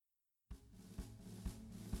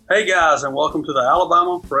Hey guys, and welcome to the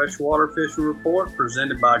Alabama Freshwater Fishing Report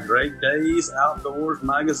presented by Great Days Outdoors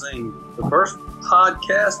Magazine, the first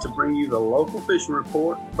podcast to bring you the local fishing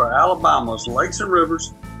report for Alabama's lakes and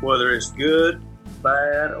rivers, whether it's good,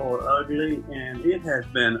 bad, or ugly. And it has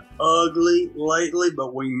been ugly lately,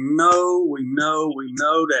 but we know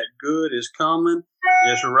that good is coming.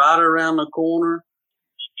 It's right around the corner.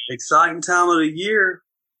 Exciting time of the year.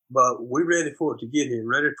 But we're ready for it to get here,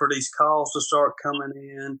 ready for these calls to start coming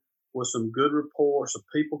in with some good reports of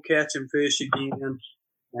people catching fish again.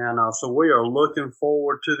 And so we are looking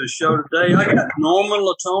forward to the show today. I got Norman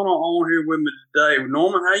Latona on here with me today.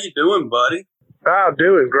 Norman, how you doing, buddy? Oh,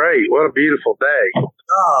 doing great. What a beautiful day.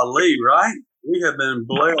 Lee, right? We have been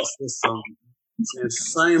blessed with some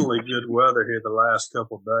insanely good weather here the last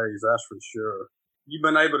couple of days, that's for sure. You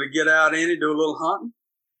been able to get out any, do a little hunting?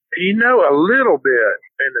 You know, a little bit,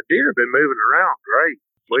 and the deer have been moving around great.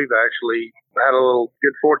 We've actually had a little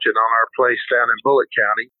good fortune on our place down in Bullitt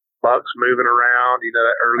County. Bucks moving around, you know,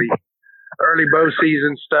 that early bow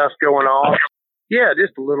season stuff going on. Yeah,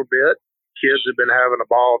 just a little bit. Kids have bbeen having a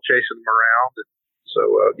ball chasing them around. So,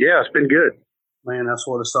 yeah, it's been good. Man, that's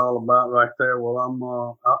what it's all about right there. Well,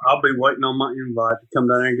 I'll be waiting on my invite to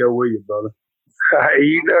come down there and go with you, brother.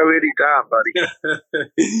 You know, anytime, buddy.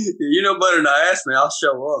 You know better than to ask me. I'll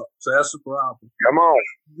show up. So that's the problem. Come on.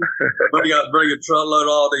 bring a truckload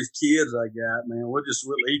of all these kids I got, man. We'll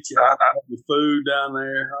eat you out your food down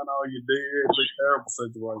there, hunt all your deer. It'll be a terrible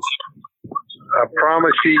situation. I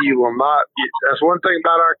promise you will not. That's one thing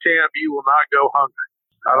about our camp. You will not go hungry.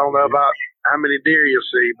 I don't know about how many deer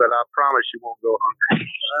you'll see, but I promise you won't go hungry.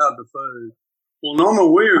 Out the food. Well,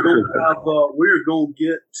 Norman, we are going to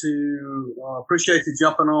get to appreciate you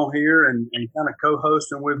jumping on here and kind of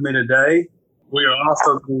co-hosting with me today. We are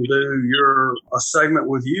also going to do a segment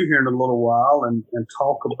with you here in a little while and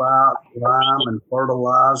talk about lime and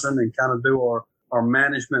fertilizing and kind of do our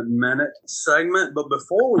management minute segment. But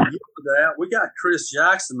before we get to that, we got Chris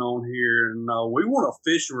Jackson on here, and we want a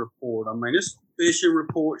fishing report. I mean, it's a fishing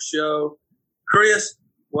report show. Chris,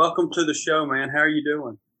 welcome to the show, man. How are you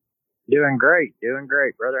doing? Doing great,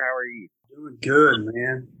 brother. How are you? Doing good,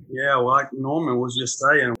 man. Yeah, well, like Norman was just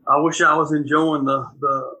saying, I wish I was enjoying the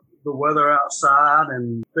weather outside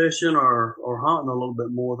and fishing or hunting a little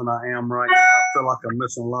bit more than I am right now. I feel like I'm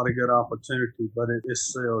missing a lot of good opportunity, but it's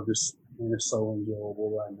still just, man, it's so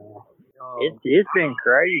enjoyable right now. It's been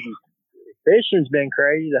crazy. Fishing's been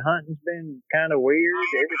crazy. The hunting's been kind of weird.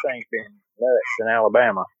 Everything's been nuts in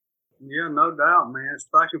Alabama. Yeah, no doubt, man. It's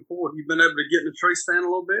back and forth. You been able to get in the tree stand a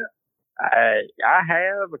little bit? I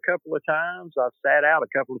have a couple of times. I've sat out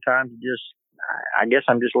a couple of times. I guess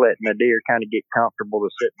I'm just letting the deer kind of get comfortable to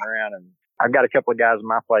sitting around. And I've got a couple of guys in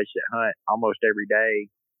my place that hunt almost every day.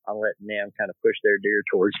 I'm letting them kind of push their deer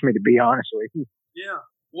towards me, to be honest with you. Yeah.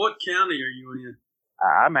 What county are you in?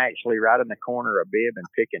 I'm actually right in the corner of Bibb and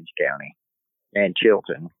Pickens County and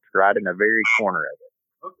Chilton, right in the very corner of it.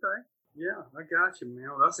 Okay. Yeah, I got you,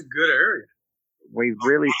 man. Well, that's a good area. We've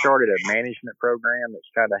really started a management program that's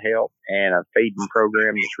kind of helped and a feeding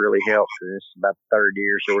program that's really helped. This is about the third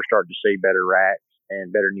year, so we're starting to see better racks and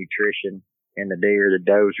better nutrition in the deer. The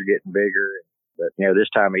does are getting bigger. But, you know, this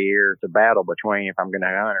time of year, it's a battle between if I'm going to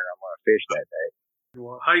hunt or I'm going to fish that day.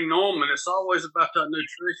 Well, hey, Norman, it's always about that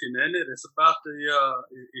nutrition, isn't it? It's about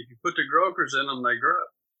if you put the grokers in them, they grow.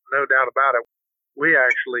 No doubt about it. We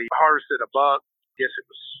actually harvested a buck. I guess it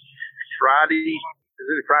was Friday. It was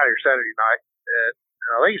either Friday or Saturday night.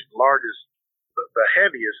 I think it's the largest, the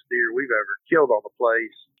heaviest deer we've ever killed on the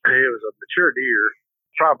place. It was a mature deer,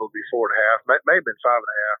 probably 4.5, may have been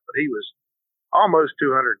 5.5, but he was almost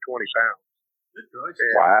 220 pounds.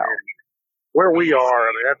 Wow. And where we are,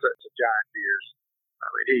 I mean, that's a giant deer. I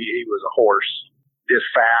mean, he was a horse, just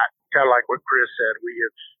fat, kind of like what Chris said. We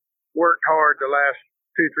have worked hard the last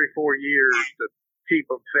 2, 3, 4 years to keep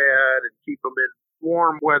them fed and keep them in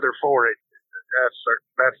warm weather forage.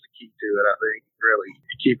 That's the key to it, I think, really.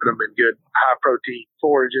 Keeping them in good high-protein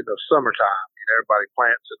forage in the summertime. You know, everybody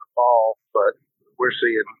plants in the fall, but we're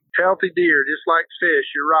seeing healthy deer, just like fish.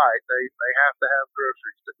 You're right. They have to have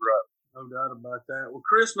groceries to grow. No doubt about that. Well,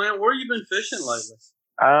 Chris, man, where you been fishing lately?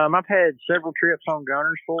 I've had several trips on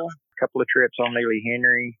Guntersville, a couple of trips on Neely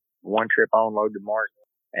Henry, one trip on Logan Martin,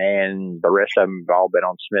 and the rest of them have all been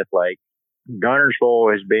on Smith Lake.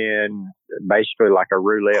 Guntersville has been basically like a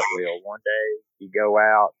roulette wheel. One day you go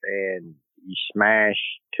out and you smash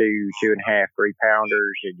 2.5, 3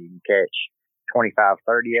 pounders and you can catch 25,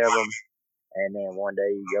 30 of them. And then one day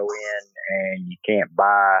you go in and you can't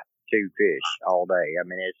buy 2 fish all day. I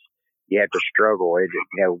mean, you have to struggle.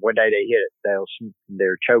 One day they hit it,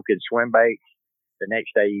 they're choking swim baits The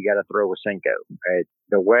next day you got to throw a Senko.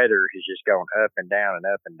 The weather has just gone up and down and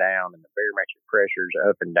up and down, and the barometric pressure is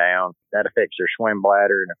up and down. That affects their swim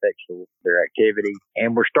bladder and affects their activity.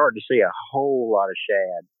 And we're starting to see a whole lot of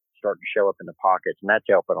shad starting to show up in the pockets, and that's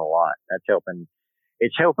helping a lot. It's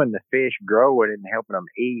helping the fish growing and helping them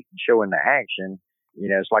eat and showing the action.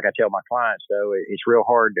 You know, it's like I tell my clients, though, it's real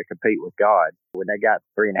hard to compete with God. When they got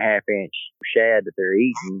 3.5-inch shad that they're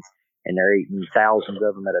eating, and they're eating thousands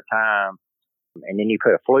of them at a time, and then you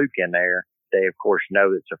put a fluke in there, they, of course,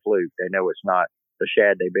 know it's a fluke. They know it's not the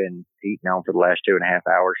shad they've been eating on for the last 2.5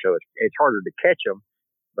 hours, so it's harder to catch them.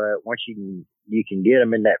 But once you can get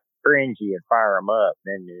them in that frenzy and fire them up,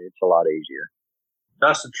 then it's a lot easier.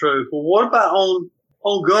 That's the truth. Well, what about on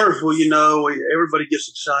Guntersville? You know, everybody gets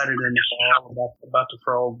excited in the fall about the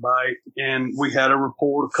frog bite, and we had a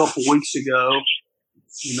report a couple weeks ago.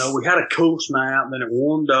 You know, we had a cool snap, then it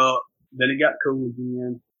warmed up, then it got cool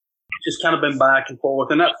again. Just kind of been back and forth.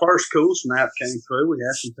 And that first cool snap came through. We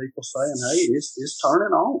had some people saying, hey, it's turning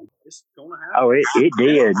on. It's going to happen. Oh, it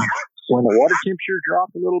did. When the water temperature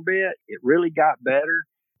dropped a little bit, it really got better.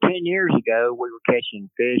 10 years ago, we were catching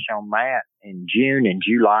fish on that in June and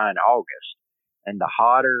July and August. And the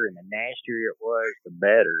hotter and the nastier it was, the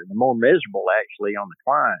better. And the more miserable, actually, on the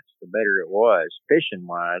clients, the better it was,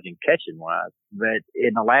 fishing-wise and catching-wise. But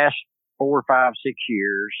in the last 4, 5, 6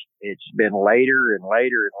 years, it's been later and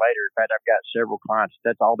later and later. In fact, I've got several clients,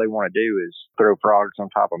 that's all they want to do is throw frogs on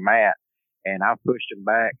top of mat. And I've pushed them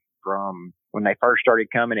back from when they first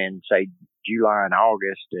started coming in, say, July and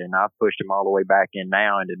August, and I've pushed them all the way back in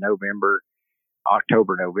now into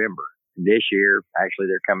October, November. And this year, actually,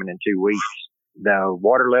 they're coming in 2 weeks. The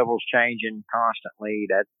water level's changing constantly.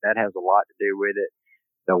 That has a lot to do with it.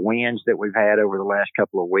 The winds that we've had over the last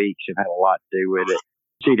couple of weeks have had a lot to do with it.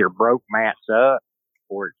 It's either broke mats up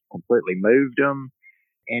or it's completely moved them.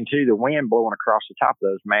 And two, the wind blowing across the top of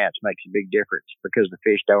those mats makes a big difference because the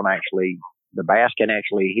bass can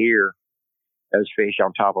actually hear those fish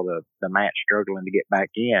on top of the mat struggling to get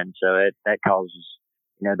back in. So that causes,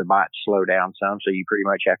 the bite to slow down some. So you pretty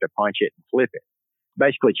much have to punch it and flip it.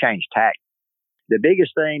 Basically change tack. The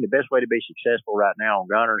biggest thing, the best way to be successful right now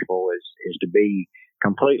on Guntersville is to be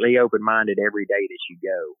completely open-minded every day that you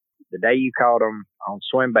go. The day you caught them on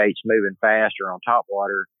swim baits moving fast or on top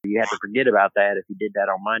water, you have to forget about that if you did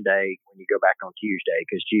that on Monday when you go back on Tuesday,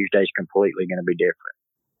 because Tuesday's completely going to be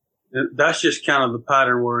different. That's just kind of the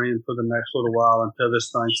pattern we're in for the next little while until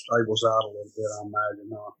this thing stables out a little bit, I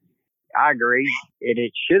imagine. I agree.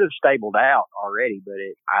 It should have stabled out already, but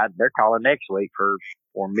they're calling next week for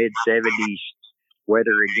mid-70s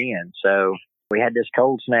weather again. So we had this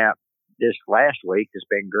cold snap this last week. It's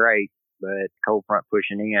been great, but cold front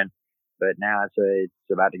pushing in. But now it's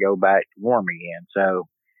about to go back warm again. So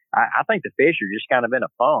I think the fish are just kind of in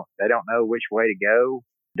a funk. They don't know which way to go.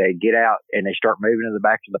 They get out and they start moving to the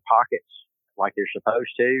back of the pockets like they're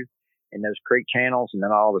supposed to in those creek channels. And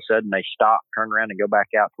then all of a sudden they stop, turn around and go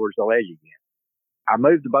back out towards the ledge again. I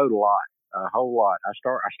moved the boat a whole lot. I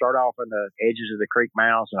start off on the edges of the creek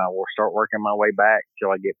mouths and I will start working my way back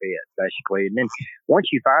till I get bit, basically. And then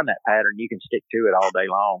once you find that pattern, you can stick to it all day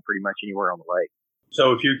long, pretty much anywhere on the lake.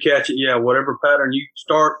 So if you catch it, whatever pattern you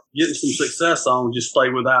start getting some success on, just stay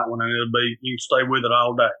with that one, and you can stay with it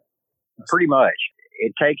all day. Pretty much.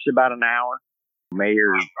 It takes about an hour. Me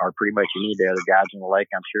or pretty much any of the other guys on the lake,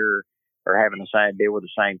 I'm sure, are having the same deal with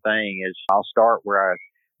the same thing. Is I'll start where I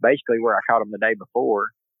caught them the day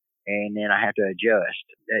before, and then I have to adjust.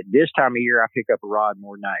 At this time of year, I pick up a rod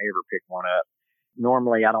more than I ever pick one up.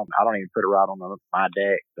 Normally, I don't even put a rod on my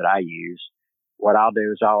deck that I use. What I'll do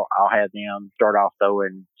is I'll have them start off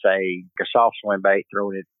throwing, say, a soft swim bait,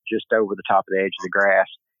 throwing it just over the top of the edge of the grass,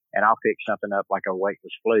 and I'll pick something up like a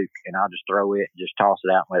weightless fluke, and I'll just throw it and just toss it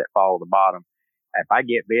out and let it fall to the bottom. If I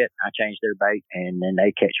get bit, I change their bait, and then they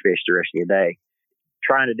catch fish the rest of the day.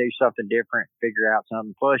 Trying to do something different, figure out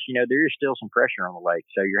something. Plus, there is still some pressure on the lake,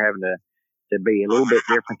 so you're having to be a little bit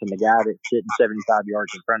different than the guy that's sitting 75 yards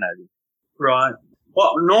in front of you. Right.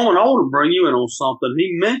 Well, Norman, I want to bring you in on something.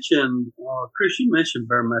 He mentioned, Chris, you mentioned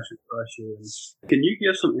barometric pressure. Can you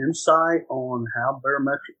give some insight on how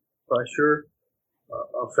barometric pressure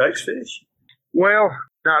affects fish? Well,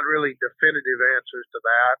 not really definitive answers to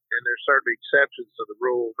that, and there's certainly exceptions to the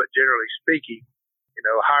rule, but generally speaking,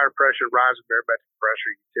 higher pressure, rising barometric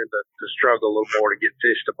pressure, you tend to struggle a little more to get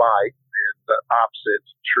fish to bite, and the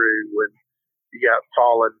opposite's true when you got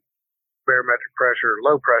falling barometric pressure or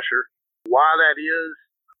low pressure. Why that is,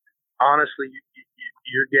 honestly,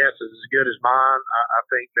 your guess is as good as mine. I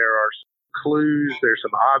think there are some clues. There's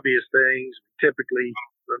some obvious things. Typically,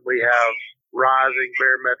 when we have rising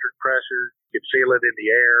barometric pressure, you can feel it in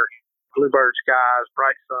the air. bluebird skies,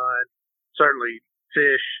 bright sun, certainly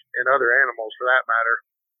fish and other animals for that matter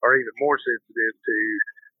are even more sensitive to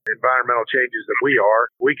environmental changes than we are.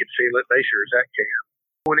 We can feel it. They sure as heck can.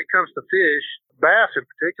 When it comes to fish, bass in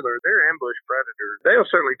particular, they're ambush predators. They'll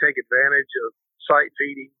certainly take advantage of sight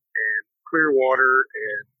feeding and clear water,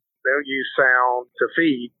 and they'll use sound to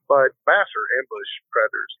feed, but bass are ambush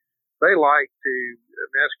predators. They like to,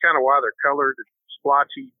 that's kind of why they're colored,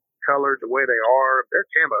 splotchy colored the way they are. They're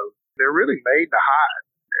camo. They're really made to hide,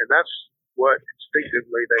 and that's what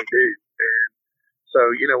instinctively they do. And so,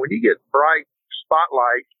 when you get bright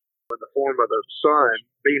spotlight in the form of the sun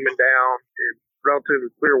beaming down in relatively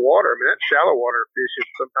clear water, I mean, that shallow water fishing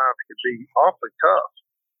sometimes can be awfully tough.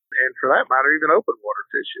 And for that matter, even open water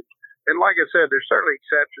fishing. And like I said, there's certainly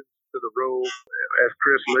exceptions to the rule. As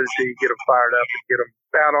Chris alluded to, you get them fired up and get them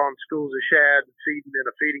out on schools of shad and feeding in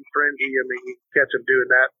a feeding frenzy. I mean, you can catch them doing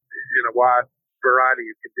that in a wide variety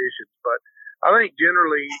of conditions. But I think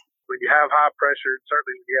generally, when you have high pressure,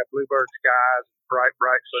 certainly when you have bluebird skies, bright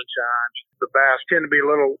sunshine, the bass tend to be a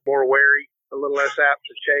little more wary, a little less apt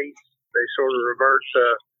to chase. They sort of revert to,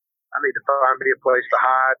 I need to find me a place to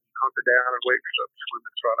hide, hunker down, and wait for something to swim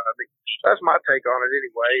in front of me. That's my take on it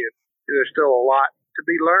anyway. And there's still a lot to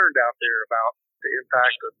be learned out there about the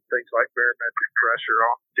impact of things like barometric pressure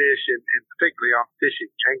on fish, and particularly on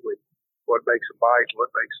fishing, angling, what makes them bite and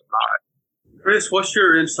what makes them not. Chris, what's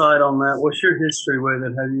your insight on that? What's your history with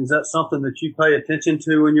it? Is that something that you pay attention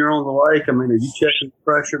to when you're on the lake? I mean, are you checking the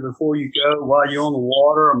pressure before you go while you're on the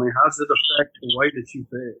water? I mean, how does it affect the way that you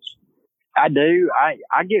fish? I do.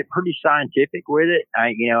 I get pretty scientific with it.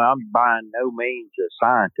 I'm by no means a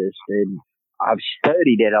scientist, and I've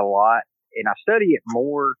studied it a lot, and I study it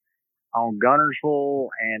more on Guntersville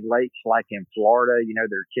and lakes like in Florida.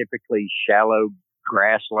 They're typically shallow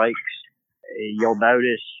grass lakes. You'll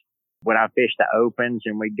notice when I fish the opens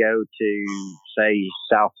and we go to, say,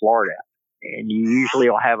 South Florida, and you usually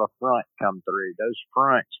will have a front come through. Those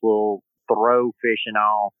fronts will throw fishing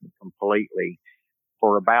off completely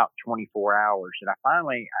for about 24 hours. And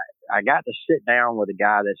I got to sit down with a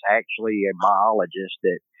guy that's actually a biologist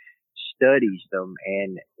that studies them.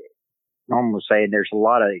 And I'm going to say there's a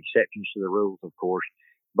lot of exceptions to the rules, of course.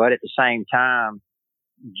 But at the same time,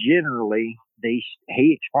 generally,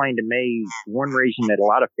 he explained to me one reason that a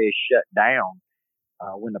lot of fish shut down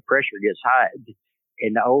when the pressure gets high.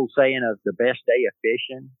 And the old saying of the best day of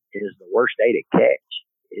fishing is the worst day to catch.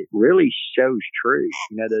 It really shows true.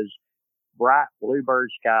 Those bright bluebird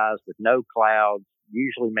skies with no clouds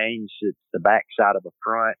usually means it's the backside of a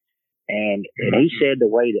front. And he said the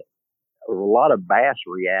way that a lot of bass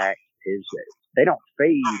react is that they don't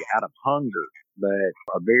feed out of hunger, but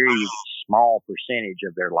a very small percentage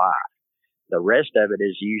of their life. The rest of it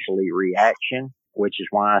is usually reaction, which is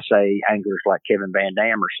why I say anglers like Kevin Van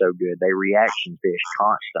Dam are so good. They reaction fish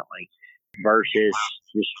constantly versus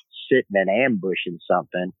just sitting and ambushing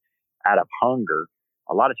something out of hunger.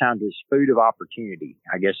 A lot of times it's food of opportunity,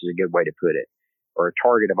 I guess is a good way to put it, or a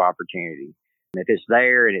target of opportunity. And if it's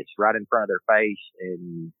there and it's right in front of their face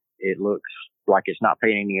and it looks like it's not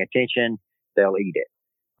paying any attention, they'll eat it.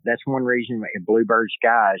 That's one reason in bluebird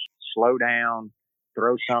skies, slow down,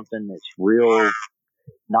 throw something that's real,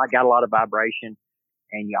 not got a lot of vibration,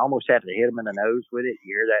 and you almost have to hit them in the nose with it.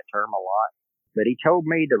 You hear that term a lot. But he told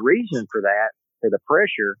me the reason for that, for the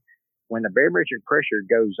pressure, when the barometric pressure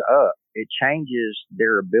goes up, it changes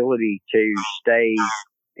their ability to stay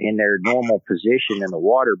in their normal position in the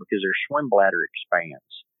water because their swim bladder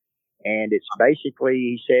expands. And it's basically,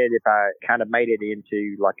 he said, if I kind of made it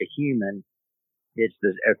into like a human, it's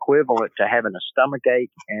the equivalent to having a stomach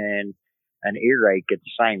ache and an earache at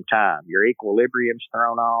the same time. Your equilibrium's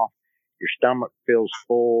thrown off, your stomach feels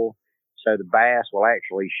full, so the bass will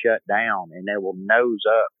actually shut down and they will nose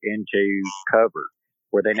up into cover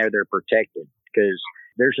where they know they're protected. Because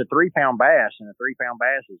there's a 3-pound bass, and a 3-pound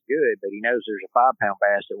bass is good, but he knows there's a 5-pound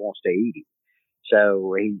bass that wants to eat him.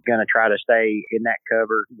 So he's going to try to stay in that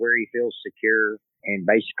cover where he feels secure and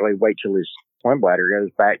basically wait till his swim bladder goes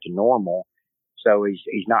back to normal. So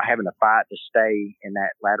he's not having to fight to stay in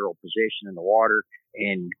that lateral position in the water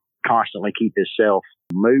and constantly keep himself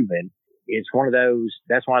moving. It's one of those,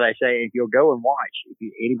 that's why they say if you'll go and watch,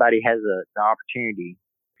 anybody has the opportunity,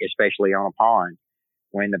 especially on a pond,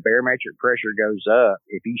 when the barometric pressure goes up,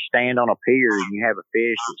 if you stand on a pier and you have a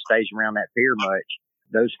fish that stays around that pier much,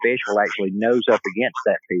 those fish will actually nose up against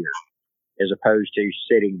that pier as opposed to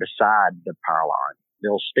sitting beside the pylon.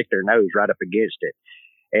 They'll stick their nose right up against it.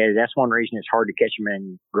 And that's one reason it's hard to catch them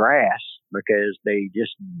in grass, because they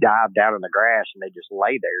just dive down in the grass and they just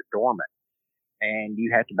lay there dormant. And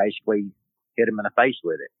you have to basically hit them in the face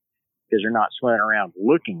with it. because they're not swimming around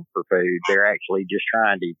looking for food. They're actually just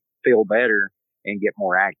trying to feel better and get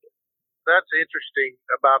more active. That's interesting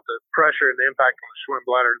about the pressure and the impact on the swim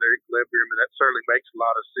bladder and their equilibrium, and that certainly makes a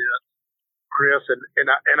lot of sense, Chris.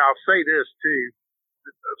 And I'll say this too,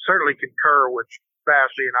 certainly concur with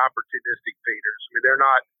bass being opportunistic feeders. I mean,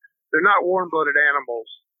 they're not warm-blooded animals.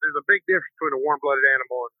 There's a big difference between a warm-blooded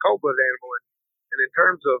animal and a cold-blooded animal, and in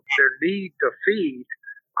terms of their need to feed,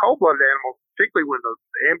 cold-blooded animals, particularly when the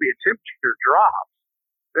ambient temperature drops,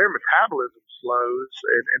 their metabolism slows,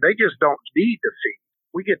 and they just don't need to feed.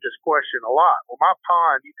 We get this question a lot. Well, my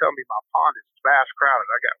pond, you tell me my pond is bass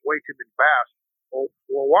crowded. I got way too many bass. Well,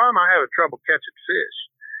 why am I having trouble catching fish?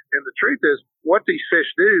 And the truth is, what these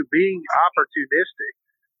fish do, being opportunistic,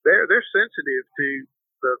 they're sensitive to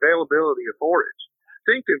the availability of forage.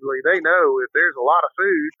 Instinctively, they know if there's a lot of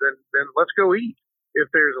food, then let's go eat.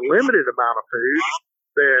 If there's a limited amount of food,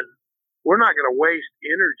 then we're not going to waste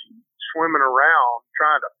energy swimming around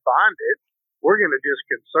trying to find it. We're going to just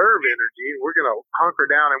conserve energy. We're going to hunker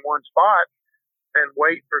down in one spot and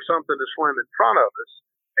wait for something to swim in front of us.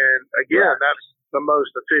 And again, that's the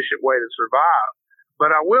most efficient way to survive.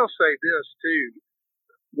 But I will say this too.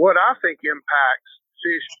 What I think impacts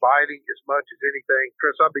fish biting as much as anything,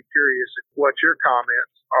 Chris, I'd be curious what your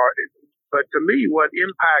comments are. But to me, what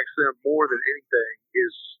impacts them more than anything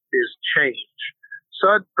is change.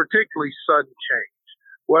 Particularly sudden change.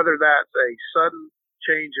 Whether that's a sudden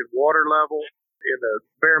change in water level, in the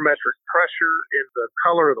barometric pressure, in the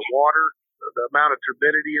color of the water, the amount of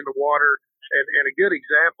turbidity in the water. And a good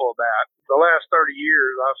example of that, the last 30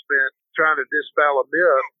 years I've spent trying to dispel a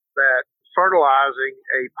myth that fertilizing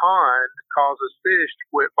a pond causes fish to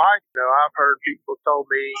quit biting. I've heard people told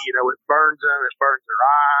me, it burns them, it burns their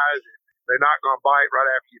eyes, they're not going to bite right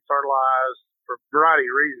after you fertilize for a variety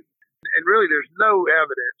of reasons. And really there's no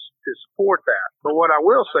evidence to support that. But what I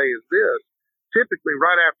will say is this, typically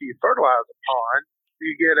right after you fertilize a pond,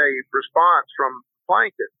 you get a response from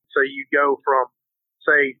plankton. So you go from,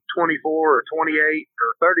 say, 24 or 28 or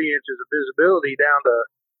 30 inches of visibility down to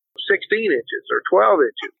 16 inches or 12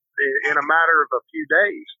 inches in a matter of a few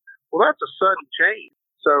days. Well, that's a sudden change.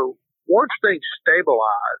 So once things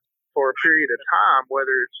stabilize for a period of time,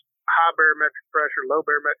 whether it's high barometric pressure, low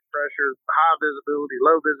barometric pressure, high visibility,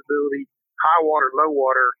 low visibility, high water, low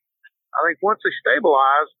water, I think once they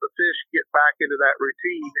stabilize, the fish get back into that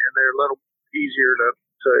routine and they're a little easier to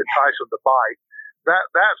entice them to bite.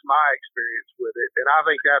 That's my experience with it. And I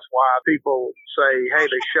think that's why people say, hey,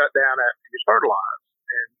 they shut down after you fertilize.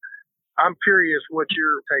 And I'm curious what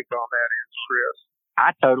your take on that is, Chris.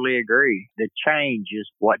 I totally agree. The change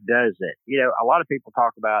is what does it. A lot of people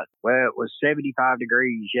talk about, well, it was 75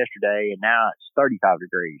 degrees yesterday and now it's 35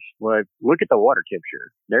 degrees. Well, look at the water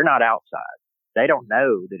temperature. They're not outside. They don't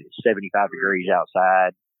know that it's 75 degrees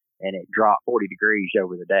outside and it dropped 40 degrees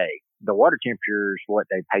over the day. The water temperature is what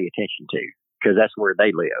they pay attention to because that's where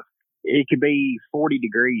they live. It could be 40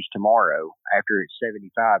 degrees tomorrow after it's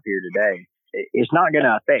 75 here today. It's not going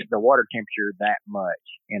to affect the water temperature that much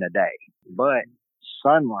in a day, but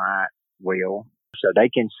sunlight will, so they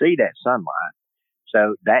can see that sunlight.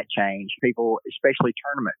 So that changed. People, especially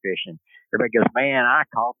tournament fishing, everybody goes, man, I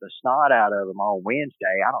caught the snot out of them on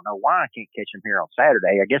Wednesday. I don't know why I can't catch them here on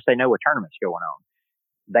Saturday. I guess they know a tournament's going on.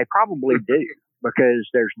 They probably do because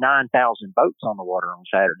there's 9,000 boats on the water on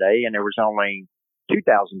Saturday and there was only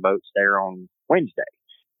 2,000 boats there on Wednesday.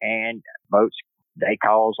 And boats, they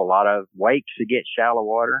cause a lot of wakes to get shallow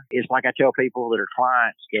water. It's like I tell people that are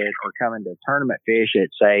clients that are coming to tournament fish at,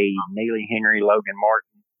 say, Neely Henry, Logan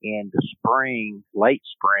Martin, in the spring, late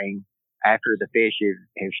spring, after the fish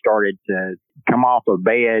have started to come off a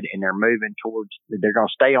bed and they're moving towards, they're going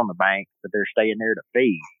to stay on the bank, but they're staying there to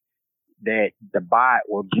feed, that the bite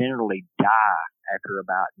will generally die after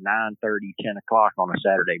about 9:30, 10 o'clock on a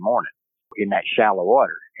Saturday morning in that shallow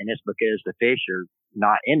water. And it's because the fish are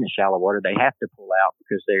not in the shallow water. They have to pull out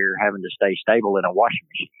because they're having to stay stable in a washing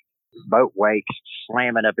machine. Boat wakes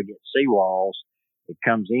slamming up against seawalls. It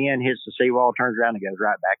comes in, hits the seawall, turns around, and goes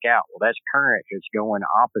right back out. Well, that's current. It's going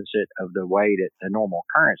opposite of the way that the normal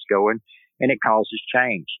current's going, and it causes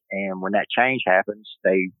change. And when that change happens,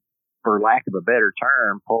 they, for lack of a better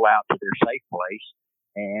term, pull out to their safe place,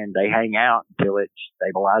 and they hang out until it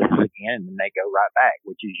stabilizes again, and then they go right back,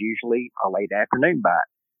 which is usually a late afternoon bite.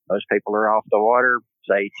 Most people are off the water,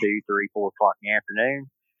 say 2, 3, 4 o'clock in the afternoon.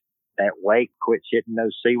 That wake quits hitting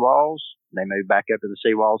those seawalls. They move back up to the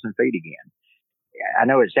seawalls and feed again. I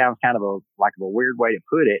know it sounds kind of a weird way to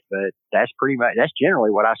put it, but that's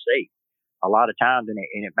generally what I see a lot of times. And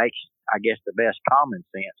it makes, I guess, the best common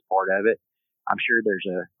sense part of it. I'm sure there's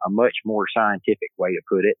a much more scientific way to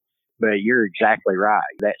put it, But you're exactly right.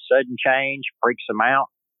 That sudden change freaks them out.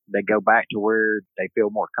 They go back to where they feel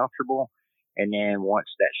more comfortable. And then once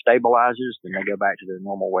that stabilizes, then they go back to their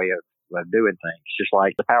normal way of doing things. Just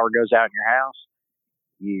like the power goes out in your house,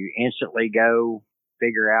 you instantly go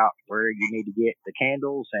figure out where you need to get the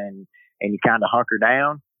candles and you kind of hunker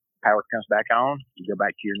down. Power comes back on, you go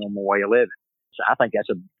back to your normal way of living. So I think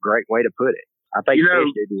that's a great way to put it. I think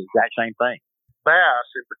fish do the exact same thing. Bass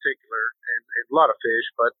in particular, and a lot of fish,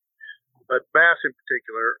 but bass in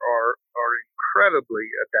particular are incredibly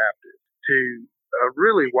adapted to a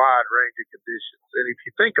really wide range of conditions. And if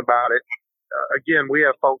you think about it, again, we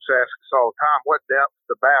have folks ask us all the time what depth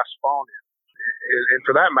the bass spawn in, and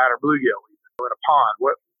for that matter, bluegill in a pond.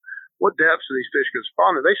 What depths do these fish can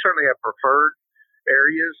spawn in? They certainly have preferred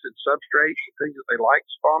areas and substrates and things that they like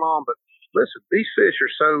to spawn on. But listen, these fish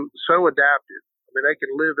are so adaptive. I mean, they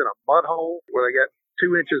can live in a mud hole where they got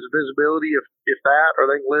 2 inches of visibility, if that, or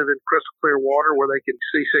they can live in crystal clear water where they can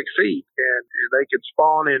see 6 feet, and they can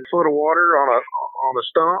spawn in a foot of water on a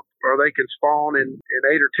stump, or they can spawn in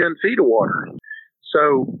 8 or 10 feet of water.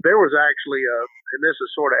 So there was actually and this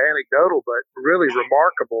is sort of anecdotal, but really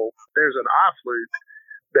remarkable. There's an eye fluke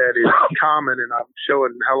that is common, and I'm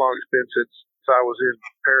showing how long it's been since I was in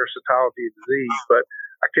parasitology and disease, but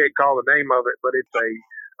I can't call the name of it, but it's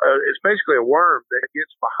basically a worm that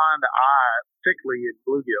gets behind the eye, particularly in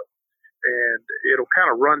bluegill, and it'll kind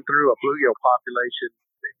of run through a bluegill population,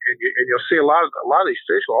 and you'll see a lot of these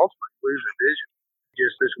fish will ultimately lose their vision.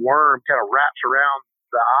 Just this worm kind of wraps around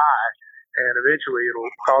the eye, and eventually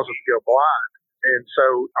it'll cause them to go blind. And so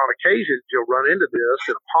on occasion you'll run into this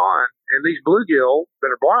in a pond, and these bluegill that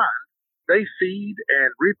are blind, they feed and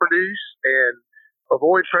reproduce and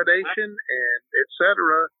avoid predation and et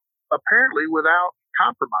cetera, apparently without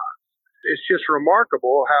compromise. It's just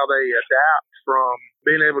remarkable how they adapt from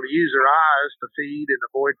being able to use their eyes to feed and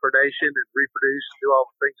avoid predation and reproduce and do all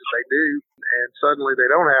the things that they do, and suddenly they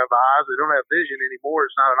don't have eyes, they don't have vision anymore,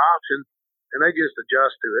 it's not an option, and they just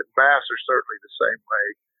adjust to it. Bass are certainly the same way.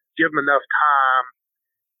 Give them enough time,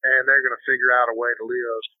 and they're going to figure out a way to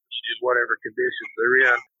live in whatever conditions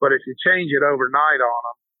they're in. But if you change it overnight on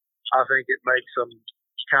them, I think it makes them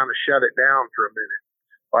kind of shut it down for a minute.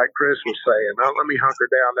 Like Chris was saying, now, let me hunker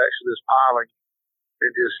down next to this piling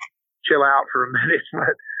and just chill out for a minute.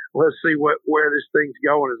 But let's see where this thing's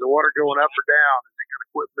going. Is the water going up or down? Is it going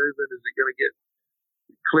to quit moving? Is it going to get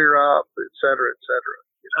clear up, et cetera, et cetera?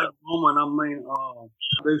 At the moment, I mean, I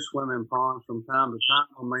do swim in ponds from time to time.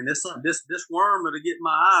 I mean, this worm that'll get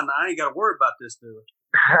my eye, and I ain't got to worry about this, do it?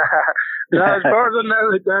 No, as far as I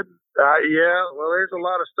know, it doesn't. Yeah, well, there's a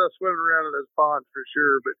lot of stuff swimming around in those ponds for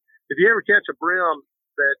sure. But if you ever catch a brim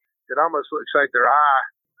that almost looks like their eye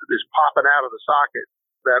is popping out of the socket,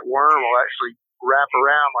 that worm will actually wrap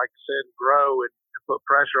around, like I said, and grow and put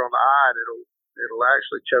pressure on the eye, and it'll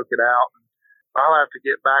actually choke it out. I'll have to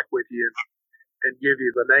get back with you and give you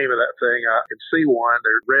the name of that thing. I can see one.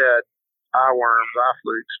 They're red eye worms, eye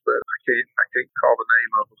flukes, but I can't call the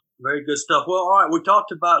name of them. Very good stuff. Well, all right, we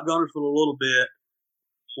talked about Guntersville a little bit.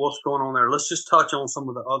 What's going on there? Let's just touch on some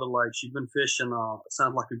of the other lakes. You've been fishing, it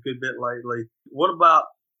sounds like a good bit lately. What about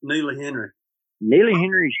Neely Henry? Neely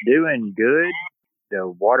Henry's doing good. The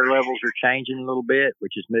water levels are changing a little bit,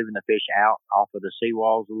 which is moving the fish out off of the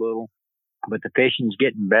seawalls a little. But the fishing's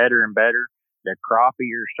getting better and better. The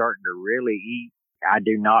crappie are starting to really eat. I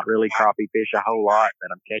do not really crappie fish a whole lot,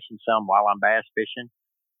 but I'm catching some while I'm bass fishing,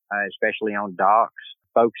 especially on docks.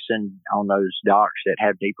 Focusing on those docks that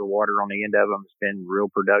have deeper water on the end of them has been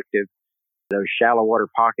real productive. Those shallow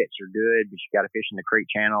water pockets are good, but you got to fish in the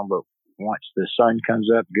creek channel. But once the sun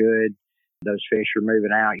comes up good, those fish are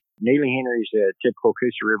moving out. Neely Henry's a typical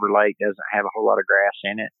Coosa River lake, doesn't have a whole lot of grass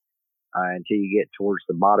in it until you get towards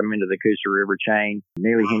the bottom end of the Coosa River chain.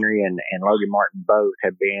 Neely Henry and Logan Martin both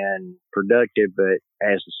have been productive, but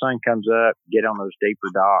as the sun comes up, get on those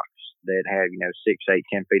deeper docks that have 6, 8,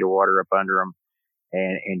 10 feet of water up under them.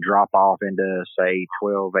 And drop off into, say,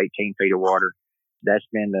 12, 18 feet of water. That's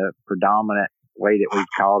been the predominant way that we've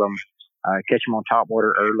caught them. Catch them on top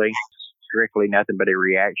water early, strictly nothing but a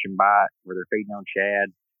reaction bite where they're feeding on shad.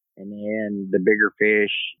 And then the bigger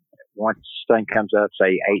fish, once the sun comes up,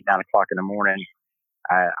 say 8, 9 o'clock in the morning,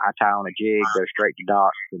 I tie on a jig, go straight to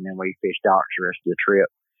docks, and then we fish docks the rest of the trip.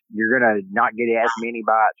 You're going to not get as many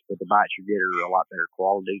bites, but the bites you get are a lot better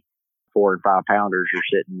quality. 4 and 5 pounders are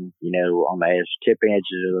sitting, on the tip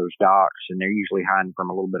edges of those docks, and they're usually hiding from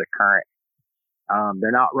a little bit of current.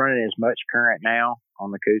 They're not running as much current now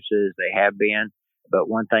on the Coosa as they have been, but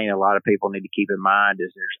one thing a lot of people need to keep in mind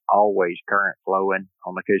is there's always current flowing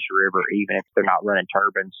on the Coosa River, even if they're not running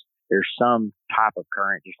turbines. There's some type of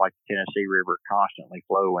current, just like the Tennessee River, constantly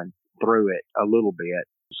flowing through it a little bit.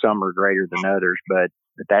 Some are greater than others, but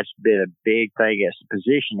that's been a big thing. It's the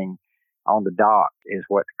positioning on the dock is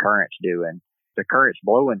what the current's doing. If the current's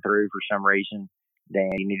blowing through for some reason,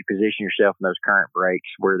 then you need to position yourself in those current breaks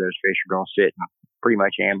where those fish are going to sit and pretty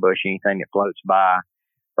much ambush anything that floats by.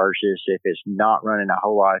 Versus if it's not running a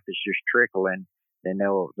whole lot, if it's just trickling, then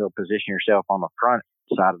they'll position yourself on the front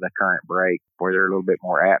side of the current break where they're a little bit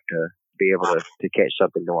more apt to be able to catch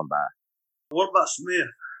something going by. What about Smith?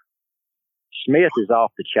 Smith is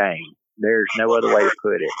off the chain. There's no other way to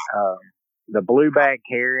put it. The blueback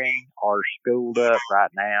herring are schooled up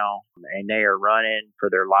right now, and they are running for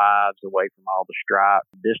their lives away from all the stripe.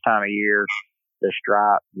 This time of year, the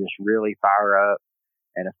stripe just really fire up.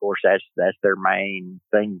 And of course, that's their main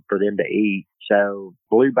thing for them to eat. So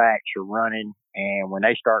bluebacks are running, and when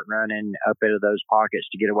they start running up into those pockets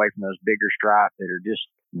to get away from those bigger stripes that are just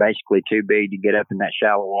basically too big to get up in that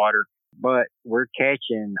shallow water. But we're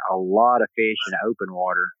catching a lot of fish in open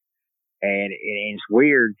water, and it's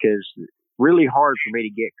weird because really hard for me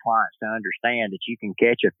to get clients to understand that you can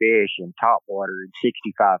catch a fish in top water in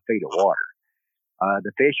 65 feet of water.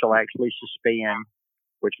 The fish will actually suspend,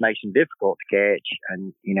 which makes them difficult to catch.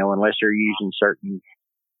 And, unless they're using certain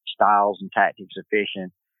styles and tactics of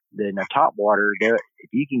fishing, then the top water, if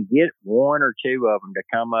you can get one or two of them to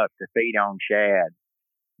come up to feed on shad,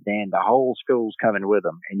 then the whole school's coming with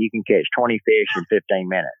them. And you can catch 20 fish in 15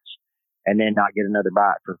 minutes and then not get another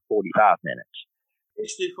bite for 45 minutes.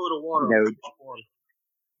 60 foot of water.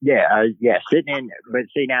 Yeah, sitting in. But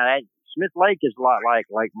see, now that Smith Lake is a lot like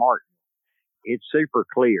Lake Martin. It's super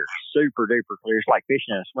clear, super duper clear. It's like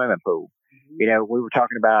fishing in a swimming pool. Mm-hmm. We were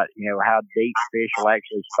talking about, how deep fish will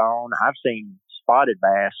actually spawn. I've seen spotted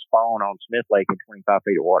bass spawn on Smith Lake in 25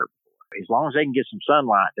 feet of water before. As long as they can get some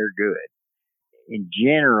sunlight, they're good. And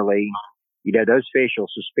generally, those fish will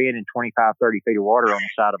suspend in 25, 30 feet of water on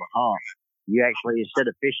the side of a hump. You actually, instead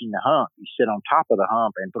of fishing the hump, you sit on top of the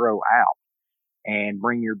hump and throw out and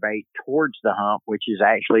bring your bait towards the hump, which is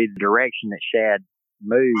actually the direction that shad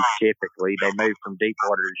move. Typically they move from deep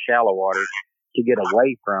water to shallow water to get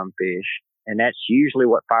away from fish, and that's usually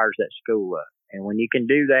what fires that school up. And when you can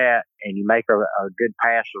do that and you make a good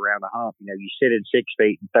pass around the hump, you sit in 6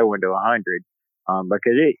 feet and throw into 100,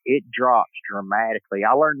 because it drops dramatically.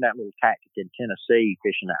 I learned that little tactic in Tennessee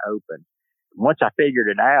fishing the open. Once I figured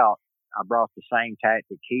it out, I brought the same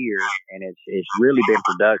tactic here, and it's really been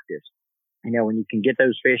productive. When you can get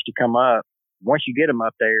those fish to come up, once you get them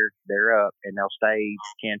up there, they're up, and they'll stay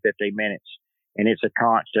 10, 15 minutes. And it's a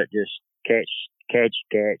constant just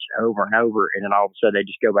catch over and over. And then all of a sudden they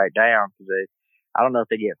just go back down because I don't know if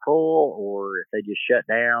they get full or if they just shut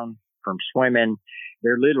down from swimming.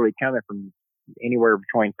 They're literally coming from anywhere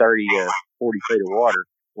between 30 to 40 feet of water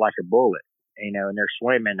like a bullet, and they're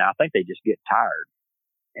swimming. I think they just get tired.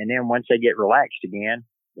 And then once they get relaxed again,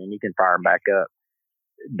 then you can fire them back up.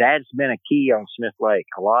 That's been a key on Smith Lake.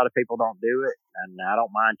 A lot of people don't do it, and I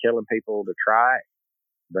don't mind telling people to try it.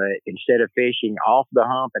 But instead of fishing off the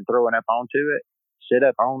hump and throwing up onto it, sit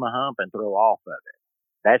up on the hump and throw off of it.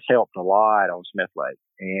 That's helped a lot on Smith Lake.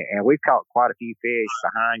 And we've caught quite a few fish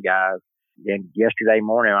behind guys. And yesterday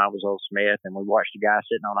morning I was on Smith, and we watched a guy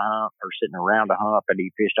sitting on a hump or sitting around a hump, and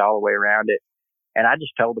he fished all the way around it. And I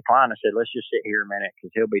just told the client, I said, let's just sit here a minute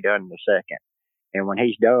because he'll be done in a second. And when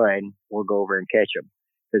he's done, we'll go over and catch him,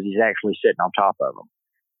 because he's actually sitting on top of them.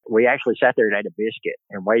 We actually sat there and ate a biscuit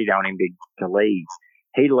and waited on him to leave.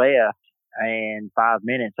 He left, and 5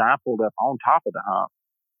 minutes, I pulled up on top of the hump,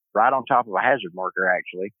 right on top of a hazard marker,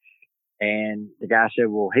 actually. And the guy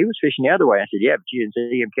said, well, he was fishing the other way. I said, yeah, but you didn't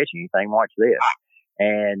see him catching anything. Watch this.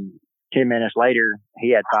 And 10 minutes later,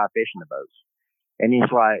 he had 5 fish in the boat. And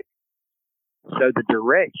he's like, so the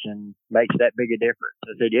direction makes that big a difference.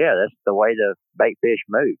 I said, yeah, that's the way the bait fish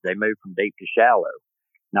move. They move from deep to shallow,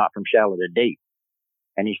 not from shallow to deep.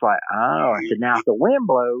 And he's like, oh. I said, now if the wind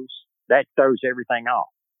blows, that throws everything off.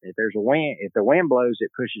 If the wind blows,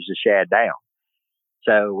 it pushes the shad down.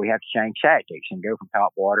 So we have to change tactics and go from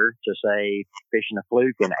top water to, say, fishing a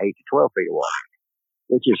fluke in 8 to 12 feet of water,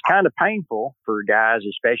 which is kind of painful for guys,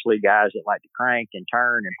 especially guys that like to crank and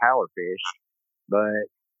turn and power fish. But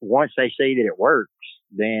once they see that it works,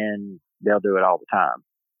 then they'll do it all the time.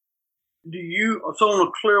 So on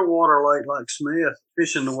a clear water lake like Smith,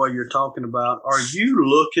 fishing the way you're talking about, are you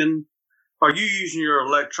using your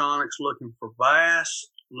electronics looking for bass,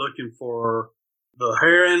 looking for the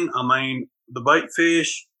herring, the bait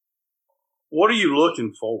fish? What are you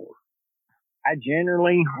looking for? I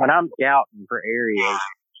generally, when I'm scouting for areas,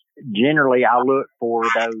 I look for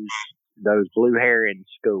those blue herring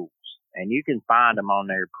schools, and you can find them on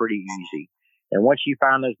there pretty easy. And once you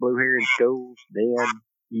find those blue herring schools, then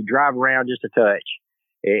You drive around just a touch.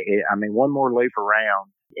 One more loop around,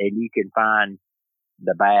 and you can find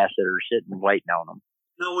the bass that are sitting waiting on them.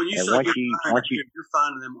 No, when you say you're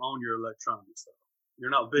finding them on your electronics, though. You're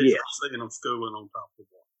not visually seeing them schooling on top of the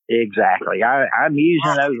water. Exactly. I'm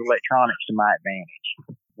using those electronics to my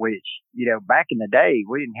advantage, which, back in the day,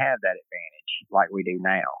 we didn't have that advantage like we do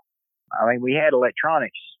now. I mean, we had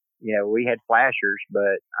electronics, we had flashers,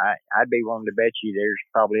 but I'd be willing to bet you there's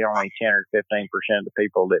probably only 10 or 15% of the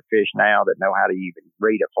people that fish now that know how to even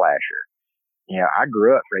read a flasher. I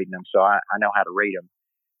grew up reading them, so I know how to read them.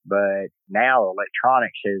 But now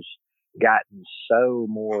electronics has gotten so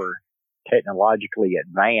more technologically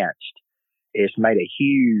advanced. It's made a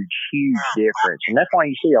huge, huge difference. And that's why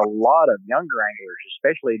you see a lot of younger anglers,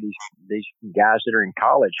 especially these guys that are in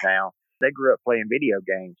college now, they grew up playing video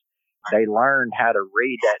games. They learned how to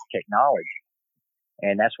read that technology.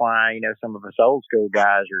 And that's why, some of us old school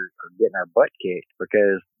guys are getting our butt kicked,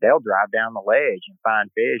 because they'll drive down the ledge and find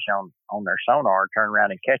fish on their sonar, turn around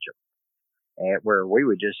and catch them. And where we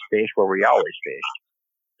would just fish where we always fished.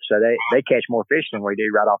 So they catch more fish than we do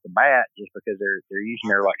right off the bat, just because they're using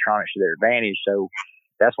their electronics to their advantage. So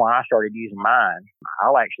that's why I started using mine. I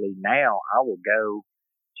will go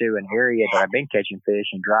to an area that I've been catching fish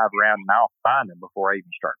and drive around, and I'll find them before I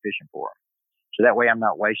even start fishing for them. So that way I'm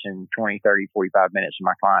not wasting 20, 30, 45 minutes of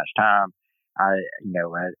my client's time.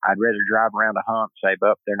 I'd rather drive around the hump, say,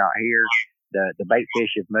 they're not here. The bait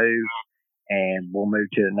fish have moved, and we'll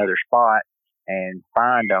move to another spot and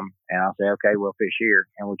find them. And I'll say, okay, we'll fish here,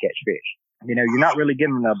 and we'll catch fish. You're not really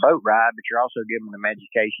giving them a boat ride, but you're also giving them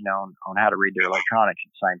education on how to read their electronics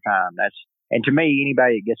at the same time. And to me,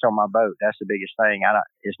 anybody that gets on my boat, that's the biggest thing.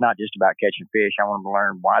 It's not just about catching fish. I want them to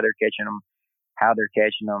learn why they're catching them, how they're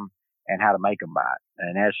catching them, and how to make them bite.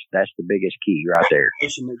 And that's the biggest key right there.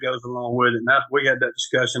 That goes along with it. And we had that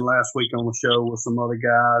discussion last week on the show with some other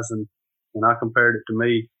guys, and I compared it to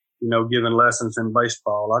me, giving lessons in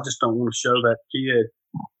baseball. I just don't want to show that kid.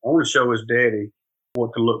 I want to show his daddy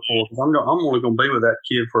what to look for. I'm only going to be with that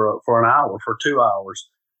kid for an hour, for 2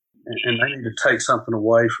 hours. And they need to take something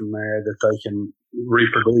away from there that they can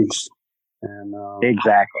reproduce. And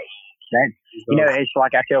exactly. It's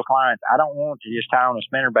like I tell clients, I don't want to just tie on a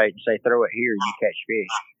spinnerbait and say, throw it here, you catch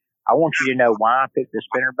fish. I want you to know why I picked the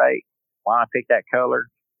spinnerbait, why I picked that color,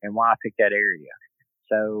 and why I picked that area.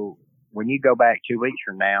 So when you go back 2 weeks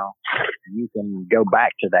from now, you can go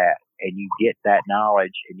back to that and you get that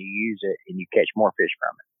knowledge and you use it and you catch more fish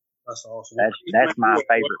from it. That's awesome. That's my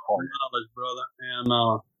favorite part. Knowledge, brother.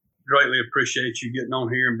 And greatly appreciate you getting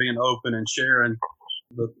on here and being open and sharing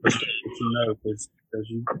the stuff that you know, because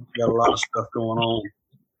you got a lot of stuff going on.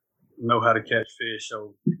 You know how to catch fish.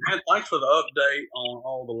 So, man, thanks for the update on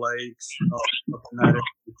all the lakes that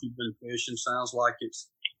you've been fishing. Sounds like it's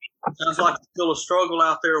still a struggle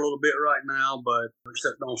out there a little bit right now, but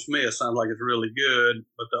except on Smith, sounds like it's really good.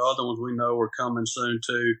 But the other ones we know are coming soon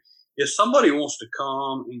too. If somebody wants to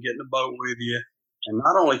come and get in the boat with you and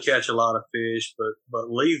not only catch a lot of fish, but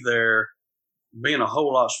leave there being a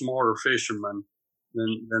whole lot smarter fisherman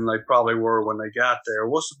than they probably were when they got there,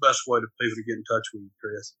 what's the best way for people to get in touch with you,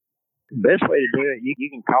 Chris? The best way to do it, you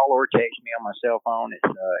can call or text me on my cell phone. It's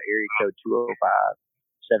area code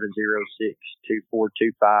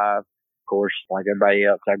 205-706-2425. Of course, like everybody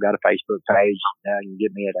else, I've got a Facebook page. You can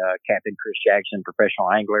get me at Captain Chris Jackson,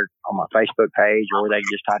 Professional Angler, on my Facebook page, or they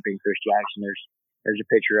can just type in Chris Jackson. There's a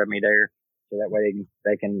picture of me there, so that way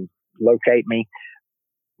they can locate me.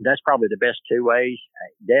 That's probably the best two ways.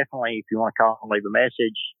 Definitely, if you want to call and leave a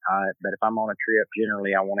message. But if I'm on a trip,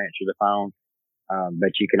 generally I won't answer the phone.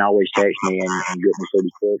 But you can always text me and get me pretty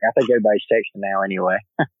quick. I think everybody's texting now anyway.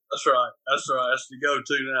 That's right. That's the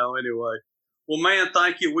go-to now anyway. Well, man,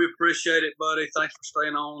 thank you. We appreciate it, buddy. Thanks for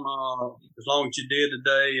staying on as long as you did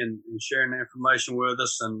today and sharing the information with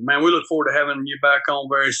us. And, man, we look forward to having you back on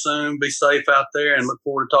very soon. Be safe out there and look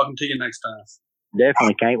forward to talking to you next time.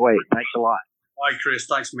 Definitely. Can't wait. Thanks a lot. All right, Chris.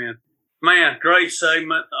 Thanks, man. Man, great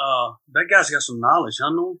segment. That guy's got some knowledge,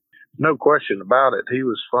 huh, Norm? No question about it. He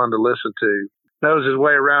was fun to listen to. Knows his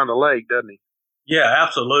way around the lake, doesn't he? Yeah,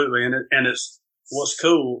 absolutely. And it's what's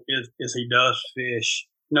cool is he does fish.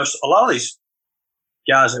 A lot of these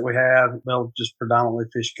guys that we have, they'll just predominantly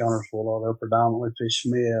fish Guntersville, or they'll predominantly fish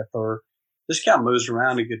Smith, or this guy moves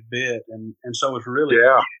around a good bit. And so it's really cool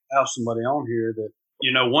to have somebody on here that,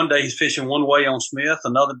 one day he's fishing one way on Smith,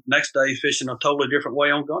 next day he's fishing a totally different way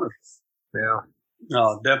on Guntersville.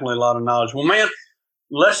 Yeah. Definitely a lot of knowledge. Well, man,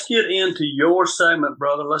 let's get into your segment,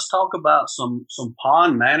 brother. Let's talk about some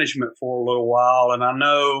pond management for a little while. And I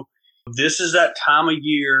know this is that time of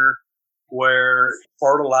year where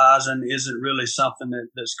fertilizing isn't really something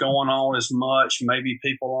that's going on as much. Maybe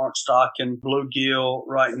people aren't stocking bluegill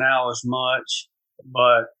right now as much,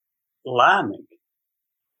 but liming,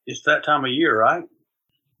 it's that time of year, right?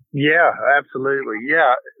 Yeah, absolutely.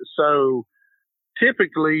 Yeah. So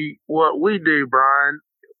typically what we do, Brian,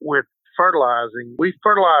 with fertilizing, we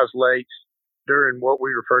fertilize lakes during what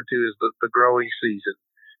we refer to as the growing season.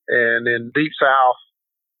 And in Deep South,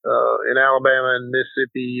 in Alabama and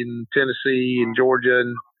Mississippi and Tennessee and Georgia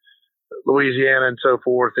and Louisiana and so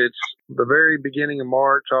forth, it's the very beginning of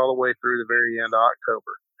March all the way through the very end of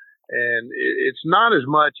October. And it's not as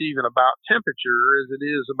much even about temperature as it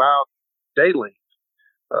is about day length.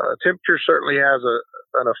 Temperature certainly has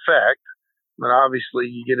an effect. And obviously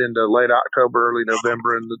you get into late October, early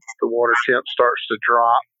November, and the water temp starts to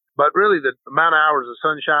drop. But really the amount of hours of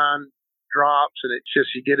sunshine drops, and it's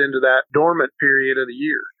just you get into that dormant period of the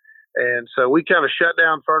year. And so we kind of shut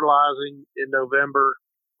down fertilizing in November,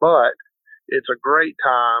 but it's a great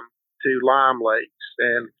time to lime lakes.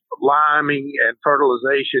 And liming and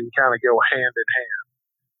fertilization kind of go hand in hand,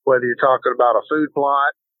 whether you're talking about a food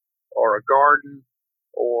plot or a garden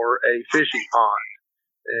or a fishing pond.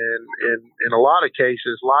 And in a lot of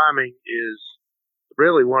cases, liming is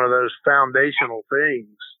really one of those foundational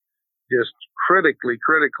things, just critically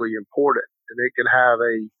important. And it can have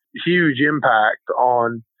a huge impact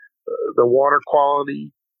on the water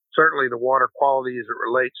quality, certainly the water quality as it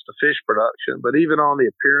relates to fish production, but even on the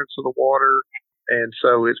appearance of the water. And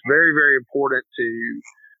so it's very, very important to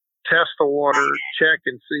test the water, check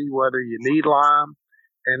and see whether you need lime.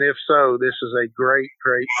 And if so, this is a great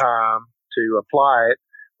time to apply it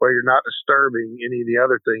where you're not disturbing any of the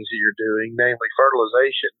other things that you're doing, namely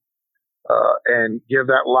fertilization, and give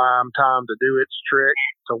that lime time to do its trick,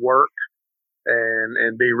 to work,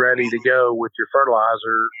 and be ready to go with your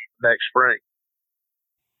fertilizer next spring.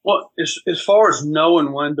 Well, as far as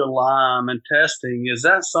knowing when to lime and testing, is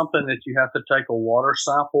that something that you have to take a water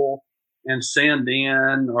sample and send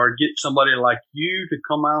in, or get somebody like you to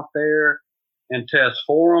come out there and test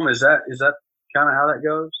for them? Is that kind of how that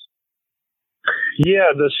goes?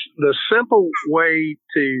 Yeah, the simple way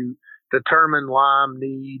to determine lime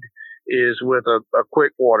need is with a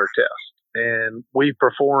quick water test. And we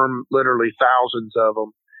perform literally thousands of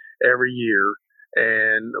them every year,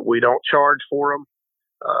 and we don't charge for them.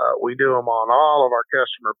 We do them on all of our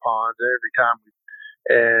customer ponds every time.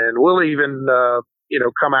 And we'll even,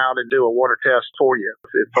 come out and do a water test for you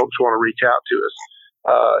if folks want to reach out to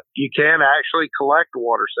us. You can actually collect a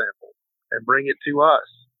water sample and bring it to us.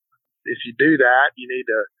 If you do that, you need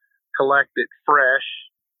to collect it fresh,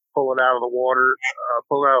 pull it out of the water,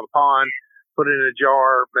 pull it out of the pond, put it in a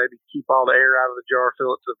jar, maybe keep all the air out of the jar,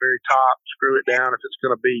 fill it to the very top, screw it down if it's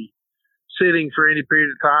going to be sitting for any period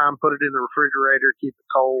of time, put it in the refrigerator, keep it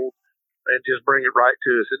cold, and just bring it right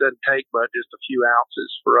to us. It doesn't take but just a few ounces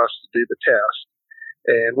for us to do the test.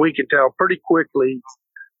 And we can tell pretty quickly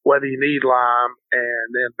whether you need lime. And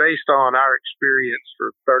then based on our experience for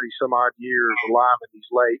 30 some odd years of liming these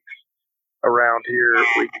lakes around here,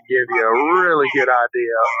 we can give you a really good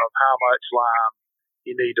idea of how much lime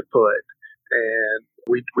you need to put. And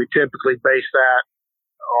we typically base that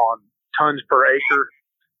on tons per acre.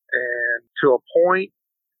 And to a point,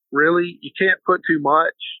 really, you can't put too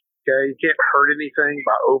much. Okay, you can't hurt anything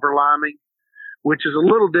by over liming, which is a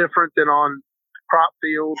little different than on crop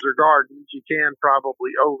fields or gardens. You can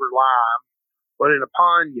probably over lime, but in a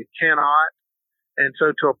pond you cannot. And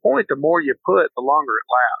so, to a point, the more you put, the longer it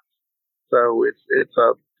lasts. So it's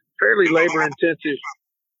a fairly labor intensive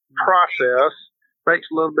process. Makes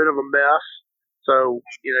a little bit of a mess. So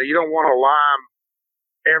you don't want to lime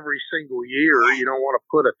every single year. You don't want to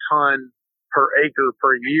put a ton per acre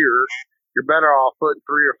per year. You're better off putting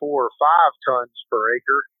 3 or 4 or 5 tons per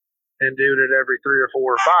acre and doing it every 3 or 4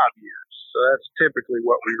 or 5 years. So that's typically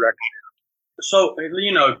what we recommend. So,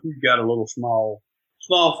 if you've got a little small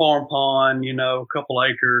farm pond, a couple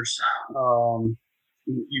acres,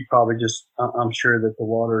 you probably I'm sure that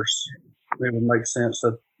it would make sense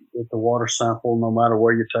that the water sample, no matter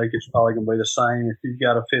where you take it, it's probably going to be the same. If you've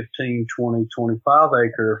got a 15, 20, 25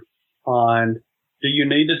 acre pond, do you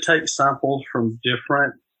need to take samples from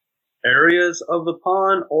different areas of the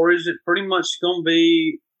pond, or is it pretty much going to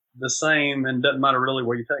be the same and doesn't matter really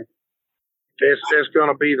where you take it? It's going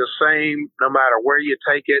to be the same no matter where you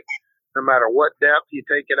take it, no matter what depth you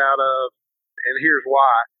take it out of. And here's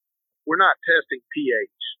why. We're not testing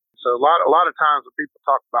pH. So a lot of times when people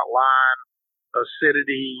talk about lime,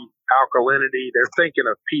 acidity, alkalinity, they're thinking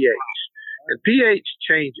of pH. And pH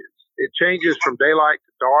changes. It changes from daylight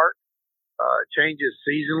to dark. It changes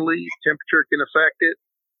seasonally. Temperature can affect it.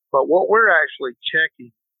 But what we're actually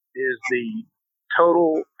checking is the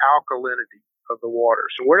total alkalinity of the water.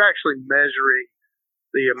 So we're actually measuring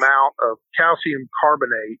the amount of calcium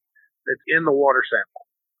carbonate that's in the water sample.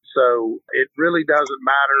 So it really doesn't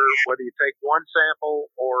matter whether you take one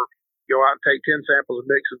sample or go out and take 10 samples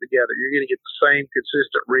and mix them together. You're going to get the same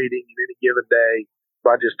consistent reading in any given day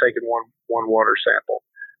by just taking one water sample.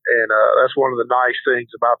 And that's one of the nice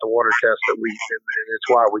things about the water test that and it's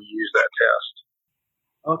why we use that test.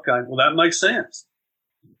 Okay, well, that makes sense.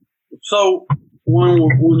 So when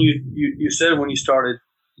you said when you started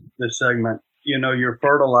this segment, your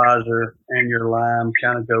fertilizer and your lime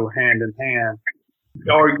kind of go hand in hand.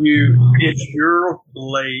 If your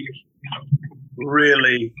lake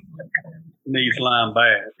really needs lime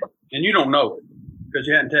bad, and you don't know it because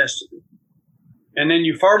you hadn't tested it, and then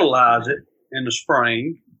you fertilize it in the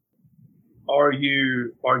spring, are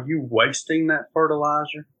you wasting that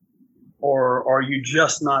fertilizer, or are you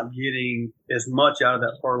just not getting as much out of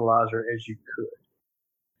that fertilizer as you could?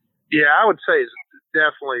 Yeah, I would say it's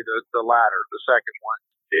definitely the latter, the second one.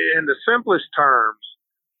 In the simplest terms,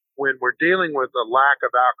 when we're dealing with a lack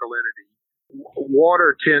of alkalinity,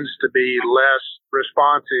 water tends to be less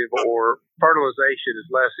responsive or fertilization is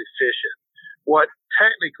less efficient. What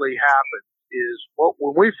technically happens is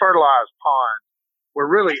when we fertilize ponds, we're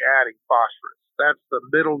really adding phosphorus. That's the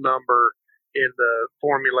middle number in the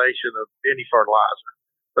formulation of any fertilizer.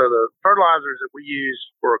 So the fertilizers that we use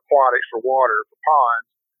for aquatics, for water, for ponds,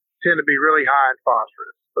 tend to be really high in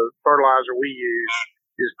phosphorus. The fertilizer we use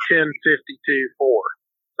is 10-52-4.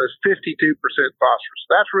 So it's 52% phosphorus.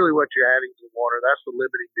 That's really what you're adding to the water. That's the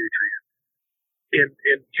limiting nutrient.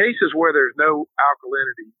 In cases where there's no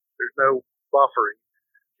alkalinity, there's no buffering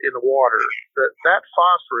in the water, that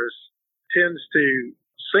phosphorus tends to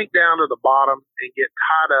sink down to the bottom and get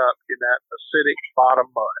tied up in that acidic bottom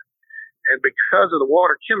mud. And because of the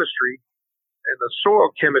water chemistry and the soil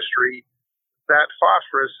chemistry, that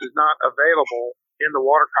phosphorus is not available in the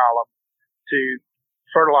water column to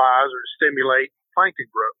fertilize or stimulate plankton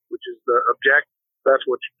growth, which is the objective. That's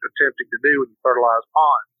what you're attempting to do when you fertilize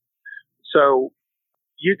ponds. So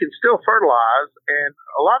you can still fertilize, and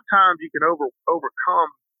a lot of times you can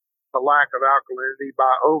overcome the lack of alkalinity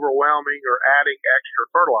by overwhelming or adding extra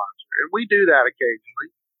fertilizer. And we do that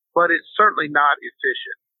occasionally, but it's certainly not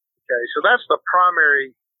efficient. Okay, so that's the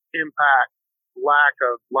primary impact lack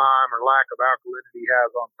of lime or lack of alkalinity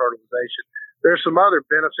has on fertilization. There's some other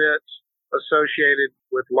benefits associated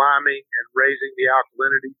with liming and raising the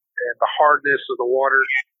alkalinity and the hardness of the water.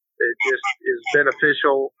 It just is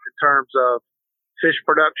beneficial in terms of fish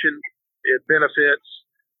production. It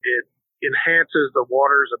enhances the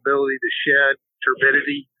water's ability to shed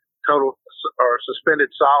turbidity, total or suspended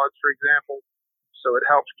solids, for example. So it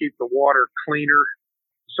helps keep the water cleaner.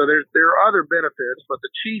 So there are other benefits, but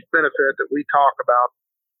the chief benefit that we talk about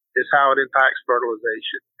is how it impacts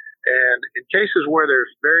fertilization. And in cases where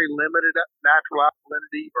there's very limited natural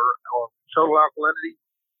alkalinity or total alkalinity,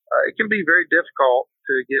 it can be very difficult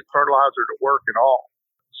to get fertilizer to work at all.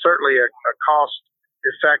 Certainly a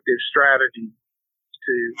cost-effective strategy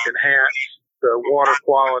to enhance the water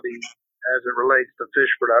quality as it relates to fish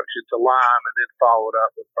production to lime and then follow it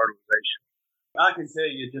up with fertilization. I can tell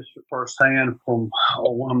you just firsthand from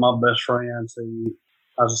one of my best friends who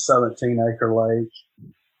has a 17-acre lake,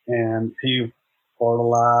 and he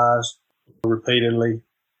fertilized repeatedly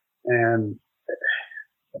and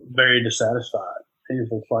very dissatisfied. He was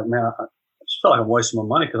just like, man, I just feel like I'm wasting my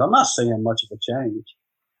money because I'm not seeing much of a change.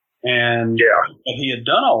 And if he had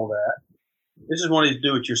done all that, this is one of these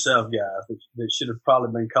do-it-yourself guys that should have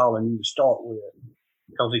probably been calling you to start with,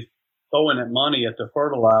 because he's throwing that money at the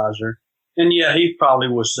fertilizer. And yeah, he probably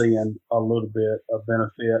was seeing a little bit of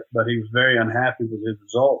benefit, but he was very unhappy with his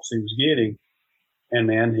results he was getting. And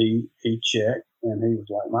then he checked, and he was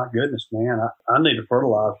like, my goodness, man, I need to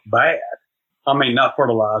fertilize bad. I mean, not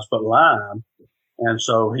fertilize, but lime. And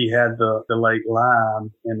so he had the late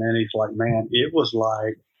lime, and then he's like, man, it was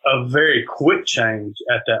like a very quick change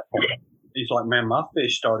at that point. He's like, man, my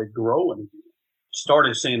fish started growing again,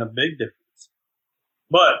 started seeing a big difference.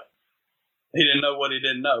 But he didn't know what he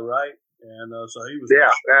didn't know, right? And so he was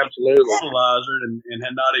absolutely fertilizer and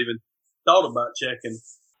had not even thought about checking,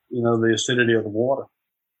 the acidity of the water.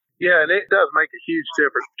 Yeah, and it does make a huge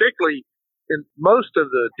difference, particularly in most of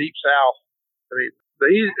the deep south. I mean,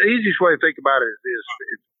 the easiest way to think about it is this: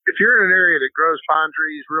 if you're in an area that grows pine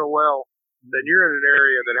trees real well, then you're in an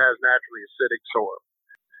area that has naturally acidic soil.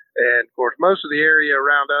 And of course, most of the area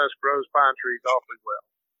around us grows pine trees awfully well.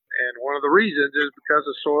 And one of the reasons is because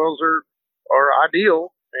the soils are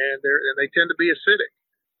ideal. And they tend to be acidic.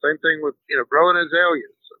 Same thing with growing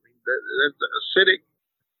azaleas. I mean, the acidic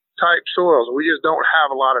type soils. We just don't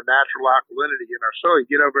have a lot of natural alkalinity in our soil. You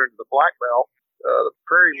get over into the Black Belt, the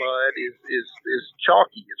prairie mud is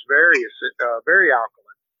chalky. It's very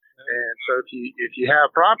alkaline. And so if you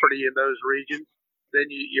have property in those regions, then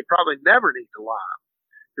you probably never need to lime.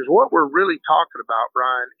 Because what we're really talking about,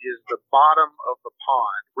 Brian, is the bottom of the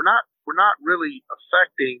pond. We're not really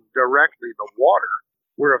affecting directly the water.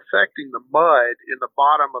 We're affecting the mud in the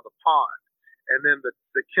bottom of the pond. And then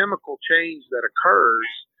the chemical change that occurs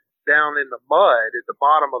down in the mud at the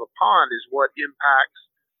bottom of the pond is what impacts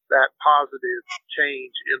that positive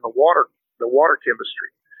change in the water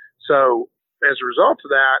chemistry. So as a result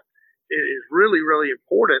of that, it is really, really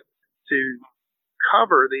important to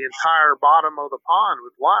cover the entire bottom of the pond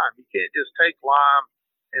with lime. You can't just take lime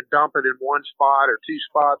and dump it in one spot or two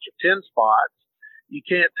spots or 10 spots. You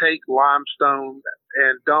can't take limestone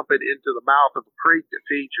and dump it into the mouth of a creek that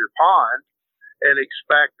feeds your pond and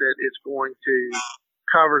expect that it's going to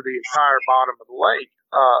cover the entire bottom of the lake.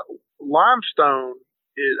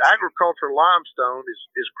 Agricultural limestone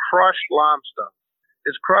is crushed limestone.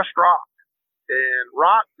 It's crushed rock. And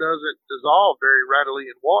rock doesn't dissolve very readily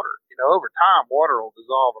in water. Over time, water will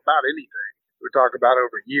dissolve about anything. We're talking about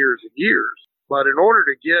over years and years. But in order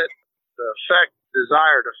to get the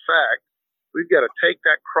desired effect, we've got to take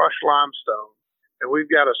that crushed limestone and we've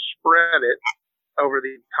got to spread it over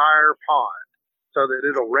the entire pond so that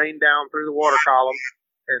it'll rain down through the water column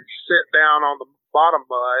and sit down on the bottom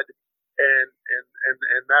mud, and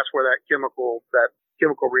that's where that chemical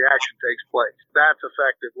reaction takes place. That's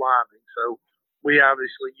effective liming. So we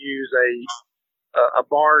obviously use a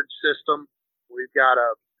barge system. We've got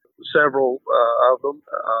several of them.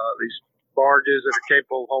 These barges that are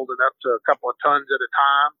capable of holding up to a couple of tons at a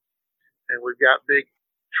time, and we've got big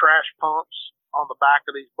trash pumps on the back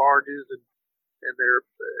of these barges, and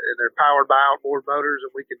they're powered by outboard motors,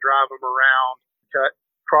 and we can drive them around,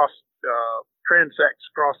 transects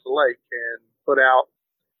across the lake, and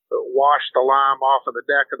wash the lime off of the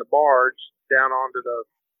deck of the barge down onto the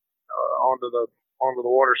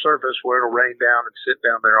water surface where it'll rain down and sit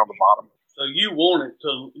down there on the bottom. So you want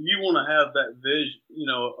to have that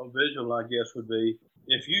a visual, I guess, would be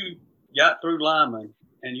if you got through liming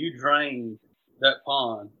and you drained that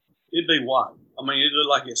pond, it'd be white. I mean, it'd look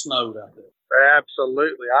like it snowed out there.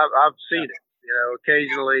 Absolutely. I've seen it,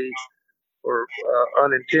 occasionally or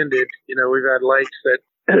unintended. We've had lakes that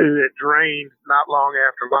drained not long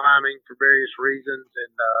after liming for various reasons,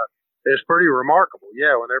 and it's pretty remarkable.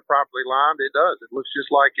 Yeah, when they're properly limed, it does. It looks just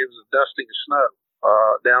like it was a dusting of snow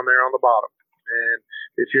down there on the bottom. And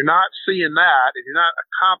if you're not seeing that, if you're not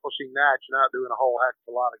accomplishing that, you're not doing a whole heck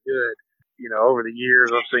of a lot of good. Over the years,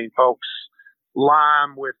 I've seen folks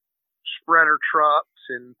lime with spreader trucks,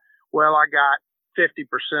 and I got 50%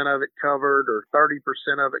 of it covered or 30%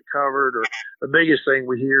 of it covered. Or the biggest thing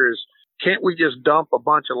we hear is, can't we just dump a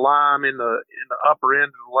bunch of lime in the upper end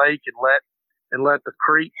of the lake and let the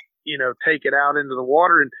creek take it out into the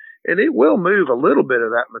water, and it will move a little bit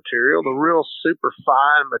of that material. The real super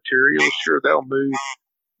fine material, sure, they'll move,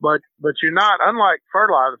 but you're not, unlike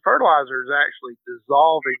fertilizer. Fertilizer is actually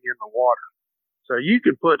dissolving in the water. So you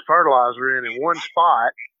can put fertilizer in one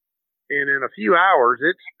spot, and in a few hours,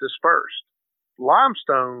 it's dispersed.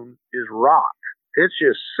 Limestone is rock. It's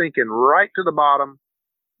just sinking right to the bottom.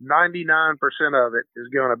 99% of it is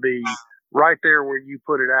going to be right there where you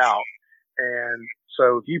put it out. And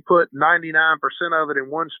so if you put 99% of it in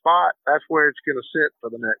one spot, that's where it's going to sit for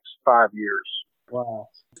the next 5 years. Wow.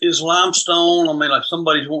 Is limestone, if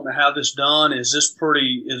somebody's wanting to have this done, is this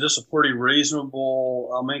a pretty reasonable,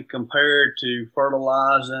 compared to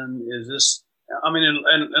fertilizing? Is this,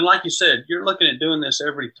 and like you said, you're looking at doing this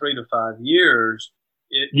every 3 to 5 years.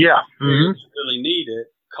 Yeah. Mm-hmm. It's really needed.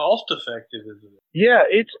 Cost effective, is it? Yeah,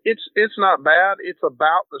 it's not bad. It's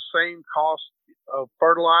about the same cost of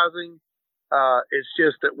fertilizing. It's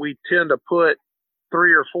just that we tend to put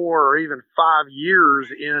 3 or 4 or even 5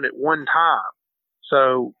 years in at one time.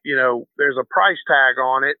 So, there's a price tag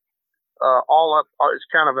on it, it's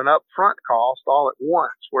kind of an upfront cost all at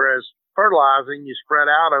once. Whereas fertilizing, you spread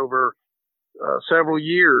out over several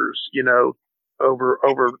years, over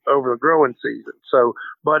the growing season. So,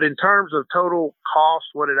 but in terms of total cost,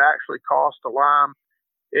 what it actually costs to lime,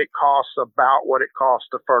 it costs about what it costs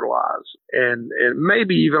to fertilize, and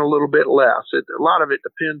maybe even a little bit less. A lot of it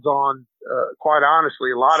depends on, quite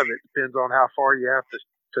honestly, how far you have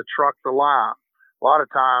to truck the lime. A lot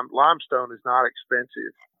of time, limestone is not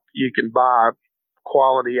expensive. You can buy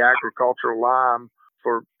quality agricultural lime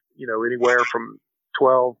for, anywhere from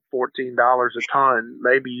 $12, $14 a ton,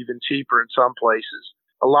 maybe even cheaper in some places.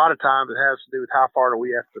 A lot of times it has to do with how far do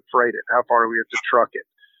we have to freight it, how far do we have to truck it.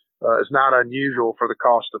 It's not unusual for the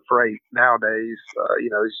cost of freight nowadays.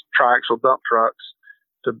 These triaxle dump trucks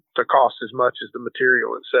to cost as much as the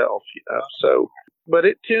material itself. So, but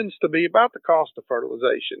it tends to be about the cost of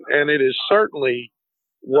fertilization, and it is certainly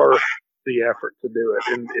worth the effort to do it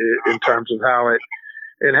in terms of how it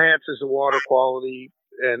enhances the water quality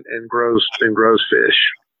and grows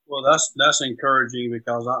fish. Well, that's encouraging,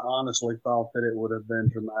 because I honestly thought that it would have been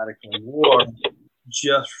dramatically more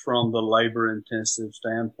just from the labor intensive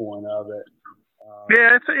standpoint of it.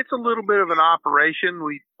 Yeah, it's a little bit of an operation.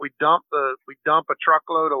 We dump a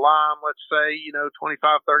truckload of lime, let's say,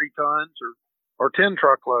 25, 30 tons or 10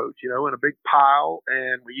 truckloads, in a big pile,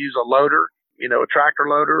 and we use a loader, a tractor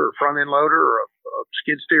loader or front end loader or a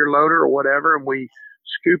skid steer loader or whatever, and we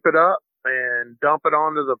scoop it up and dump it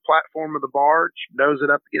onto the platform of the barge, nose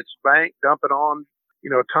it up against the bank, dump it on,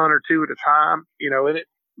 a ton or two at a time, and it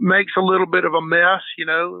makes a little bit of a mess, and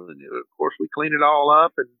of course we clean it all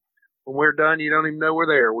up, and when we're done, you don't even know we're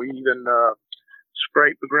there. We even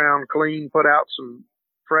scrape the ground clean, put out some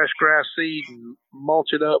fresh grass seed and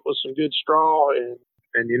mulch it up with some good straw,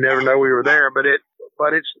 and you never know we were there. But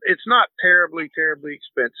it's not terribly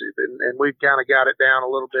expensive, and we've kind of got it down a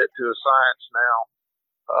little bit to a science now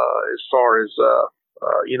as far as the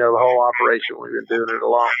whole operation. We've been doing it a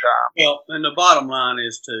long time. Well, and the bottom line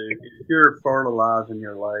is if you're fertilizing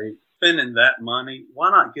your lake, spending that money, why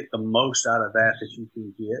not get the most out of that you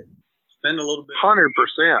can get? Spend a little bit.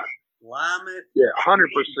 100%. Lime it. Yeah, 100%.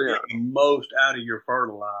 Get the most out of your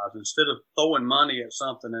fertilizer instead of throwing money at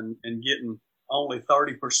something and getting only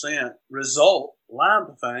 30% result. Lime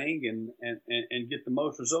the thing and get the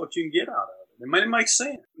most result you can get out of it. I mean, it makes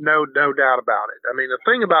sense. No doubt about it. I mean, the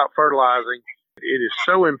thing about fertilizing, it is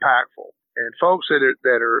so impactful, and folks that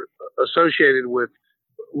are associated with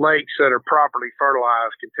lakes that are properly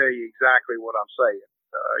fertilized can tell you exactly what I'm saying.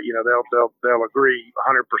 They'll agree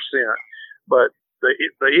 100%. But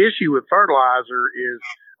the issue with fertilizer is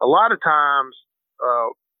a lot of times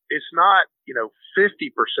it's not 50%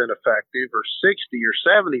 effective or 60 or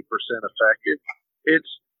 70% effective.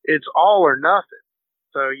 It's all or nothing.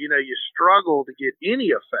 So you struggle to get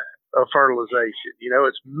any effect of fertilization.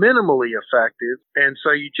 It's minimally effective, and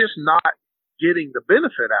so you're just not getting the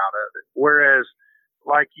benefit out of it. Whereas,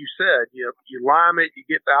 like you said, you lime it, you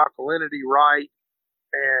get the alkalinity right,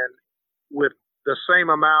 and with the same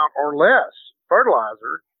amount or less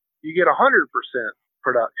fertilizer, you get 100%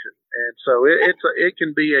 production. And so it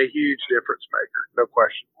can be a huge difference maker, no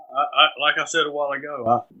question. Like I said a while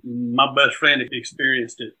ago, my best friend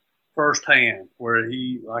experienced it firsthand, where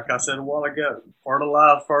he, like I said a while ago,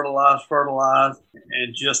 fertilize,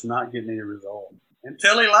 and just not getting any result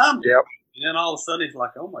until he limed it. Yep. And then all of a sudden he's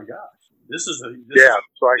like, oh my gosh, this is so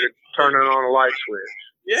I could turn it on a light switch.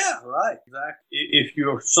 Yeah, right. Exactly. If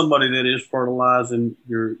you're somebody that is fertilizing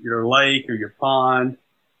your lake or your pond,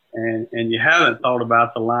 and you haven't thought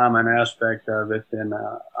about the liming aspect of it, then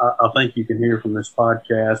I think you can hear from this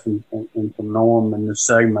podcast and from Norm in this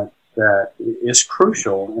segment that it's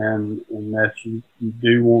crucial, and that you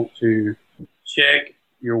do want to check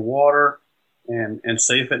your water and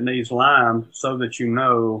see if it needs lime, so that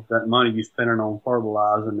that money you're spending on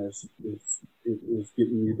fertilizing is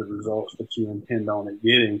getting you the results that you intend on it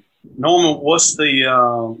getting. Norman, what's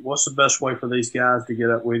the best way for these guys to get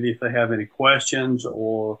up with you if they have any questions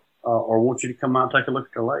or want you to come out and take a look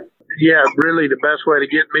at the lake? Yeah, really the best way to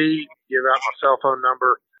get me, give out my cell phone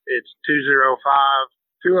number. It's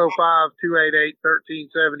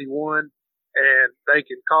 205-288-1371. And they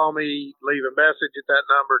can call me, leave a message at that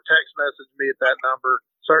number, text message me at that number.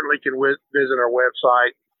 Certainly can visit our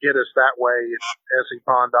website, get us that way at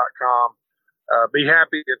essingpond.com. Be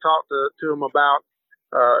happy to talk to them about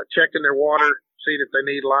checking their water, seeing if they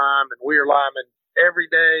need lime. And we are liming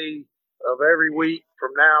every day of every week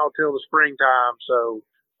from now till the springtime. So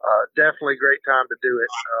definitely a great time to do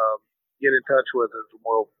it. Get in touch with us and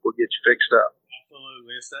we'll get you fixed up.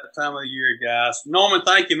 Absolutely. It's that time of the year, guys. Norman,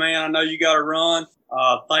 thank you, man. I know you got to run.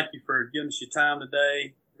 Thank you for giving us your time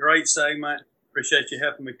today. Great segment. Appreciate you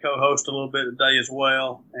helping me co-host a little bit today as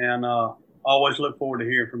well. And always look forward to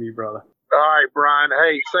hearing from you, brother. All right, Brian.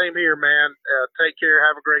 Hey, same here, man. Take care.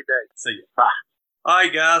 Have a great day. See you. Bye. All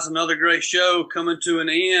right, guys. Another great show coming to an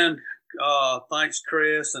end. Thanks,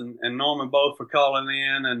 Chris and Norman, both for calling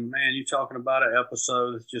in. And man, you talking about an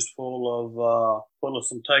episode that's just full of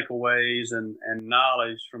some takeaways and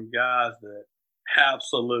knowledge from guys that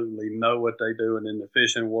absolutely know what they're doing in the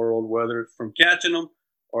fishing world, whether it's from catching them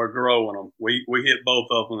or growing them. We hit both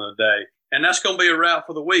of them today. And that's going to be a wrap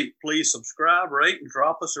for the week. Please subscribe, rate, and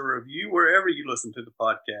drop us a review wherever you listen to the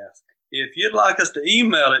podcast. If you'd like us to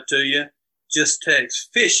email it to you, just text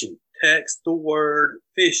fishing, text the word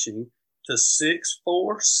fishing to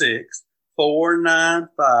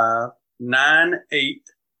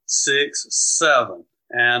 646-495-9867.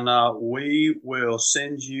 And we will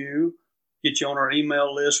get you on our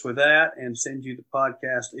email list with that and send you the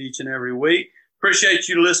podcast each and every week. Appreciate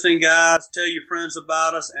you listening, guys. Tell your friends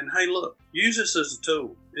about us. And hey, look, use this as a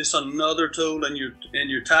tool. It's another tool in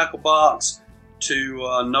your tackle box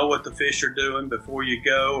to know what the fish are doing before you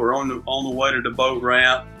go or on the way to the boat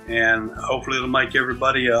ramp. And hopefully it'll make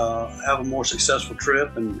everybody have a more successful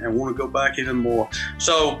trip and want to go back even more.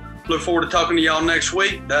 So look forward to talking to y'all next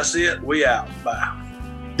week. That's it. We out. Bye.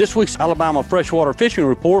 This week's Alabama Freshwater Fishing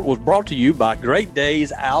Report was brought to you by Great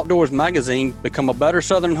Days Outdoors Magazine. Become a better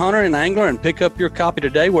Southern hunter and angler and pick up your copy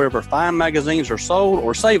today wherever fine magazines are sold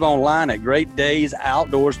or save online at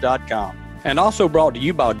greatdaysoutdoors.com. And also brought to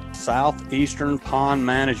you by Southeastern Pond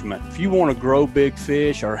Management. If you want to grow big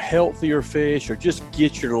fish or healthier fish or just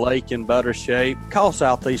get your lake in better shape, call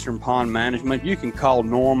Southeastern Pond Management. You can call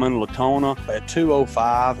Norman Latona at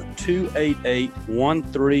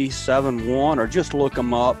 205-288-1371 or just look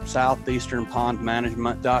them up,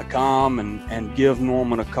 southeasternpondmanagement.com, and give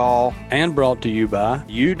Norman a call. And brought to you by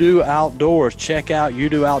UDO Outdoors. Check out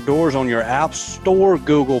UDO Outdoors on your App Store,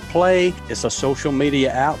 Google Play. It's a social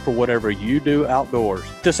media app for whatever you do outdoors.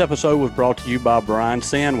 This episode was brought to you by Brian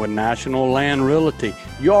Sand with National Land Realty.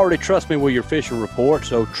 You already trust me with your fishing report,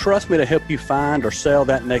 so trust me to help you find or sell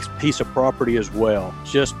that next piece of property as well.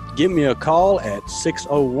 Just give me a call at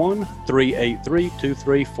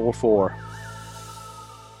 601-383-2344.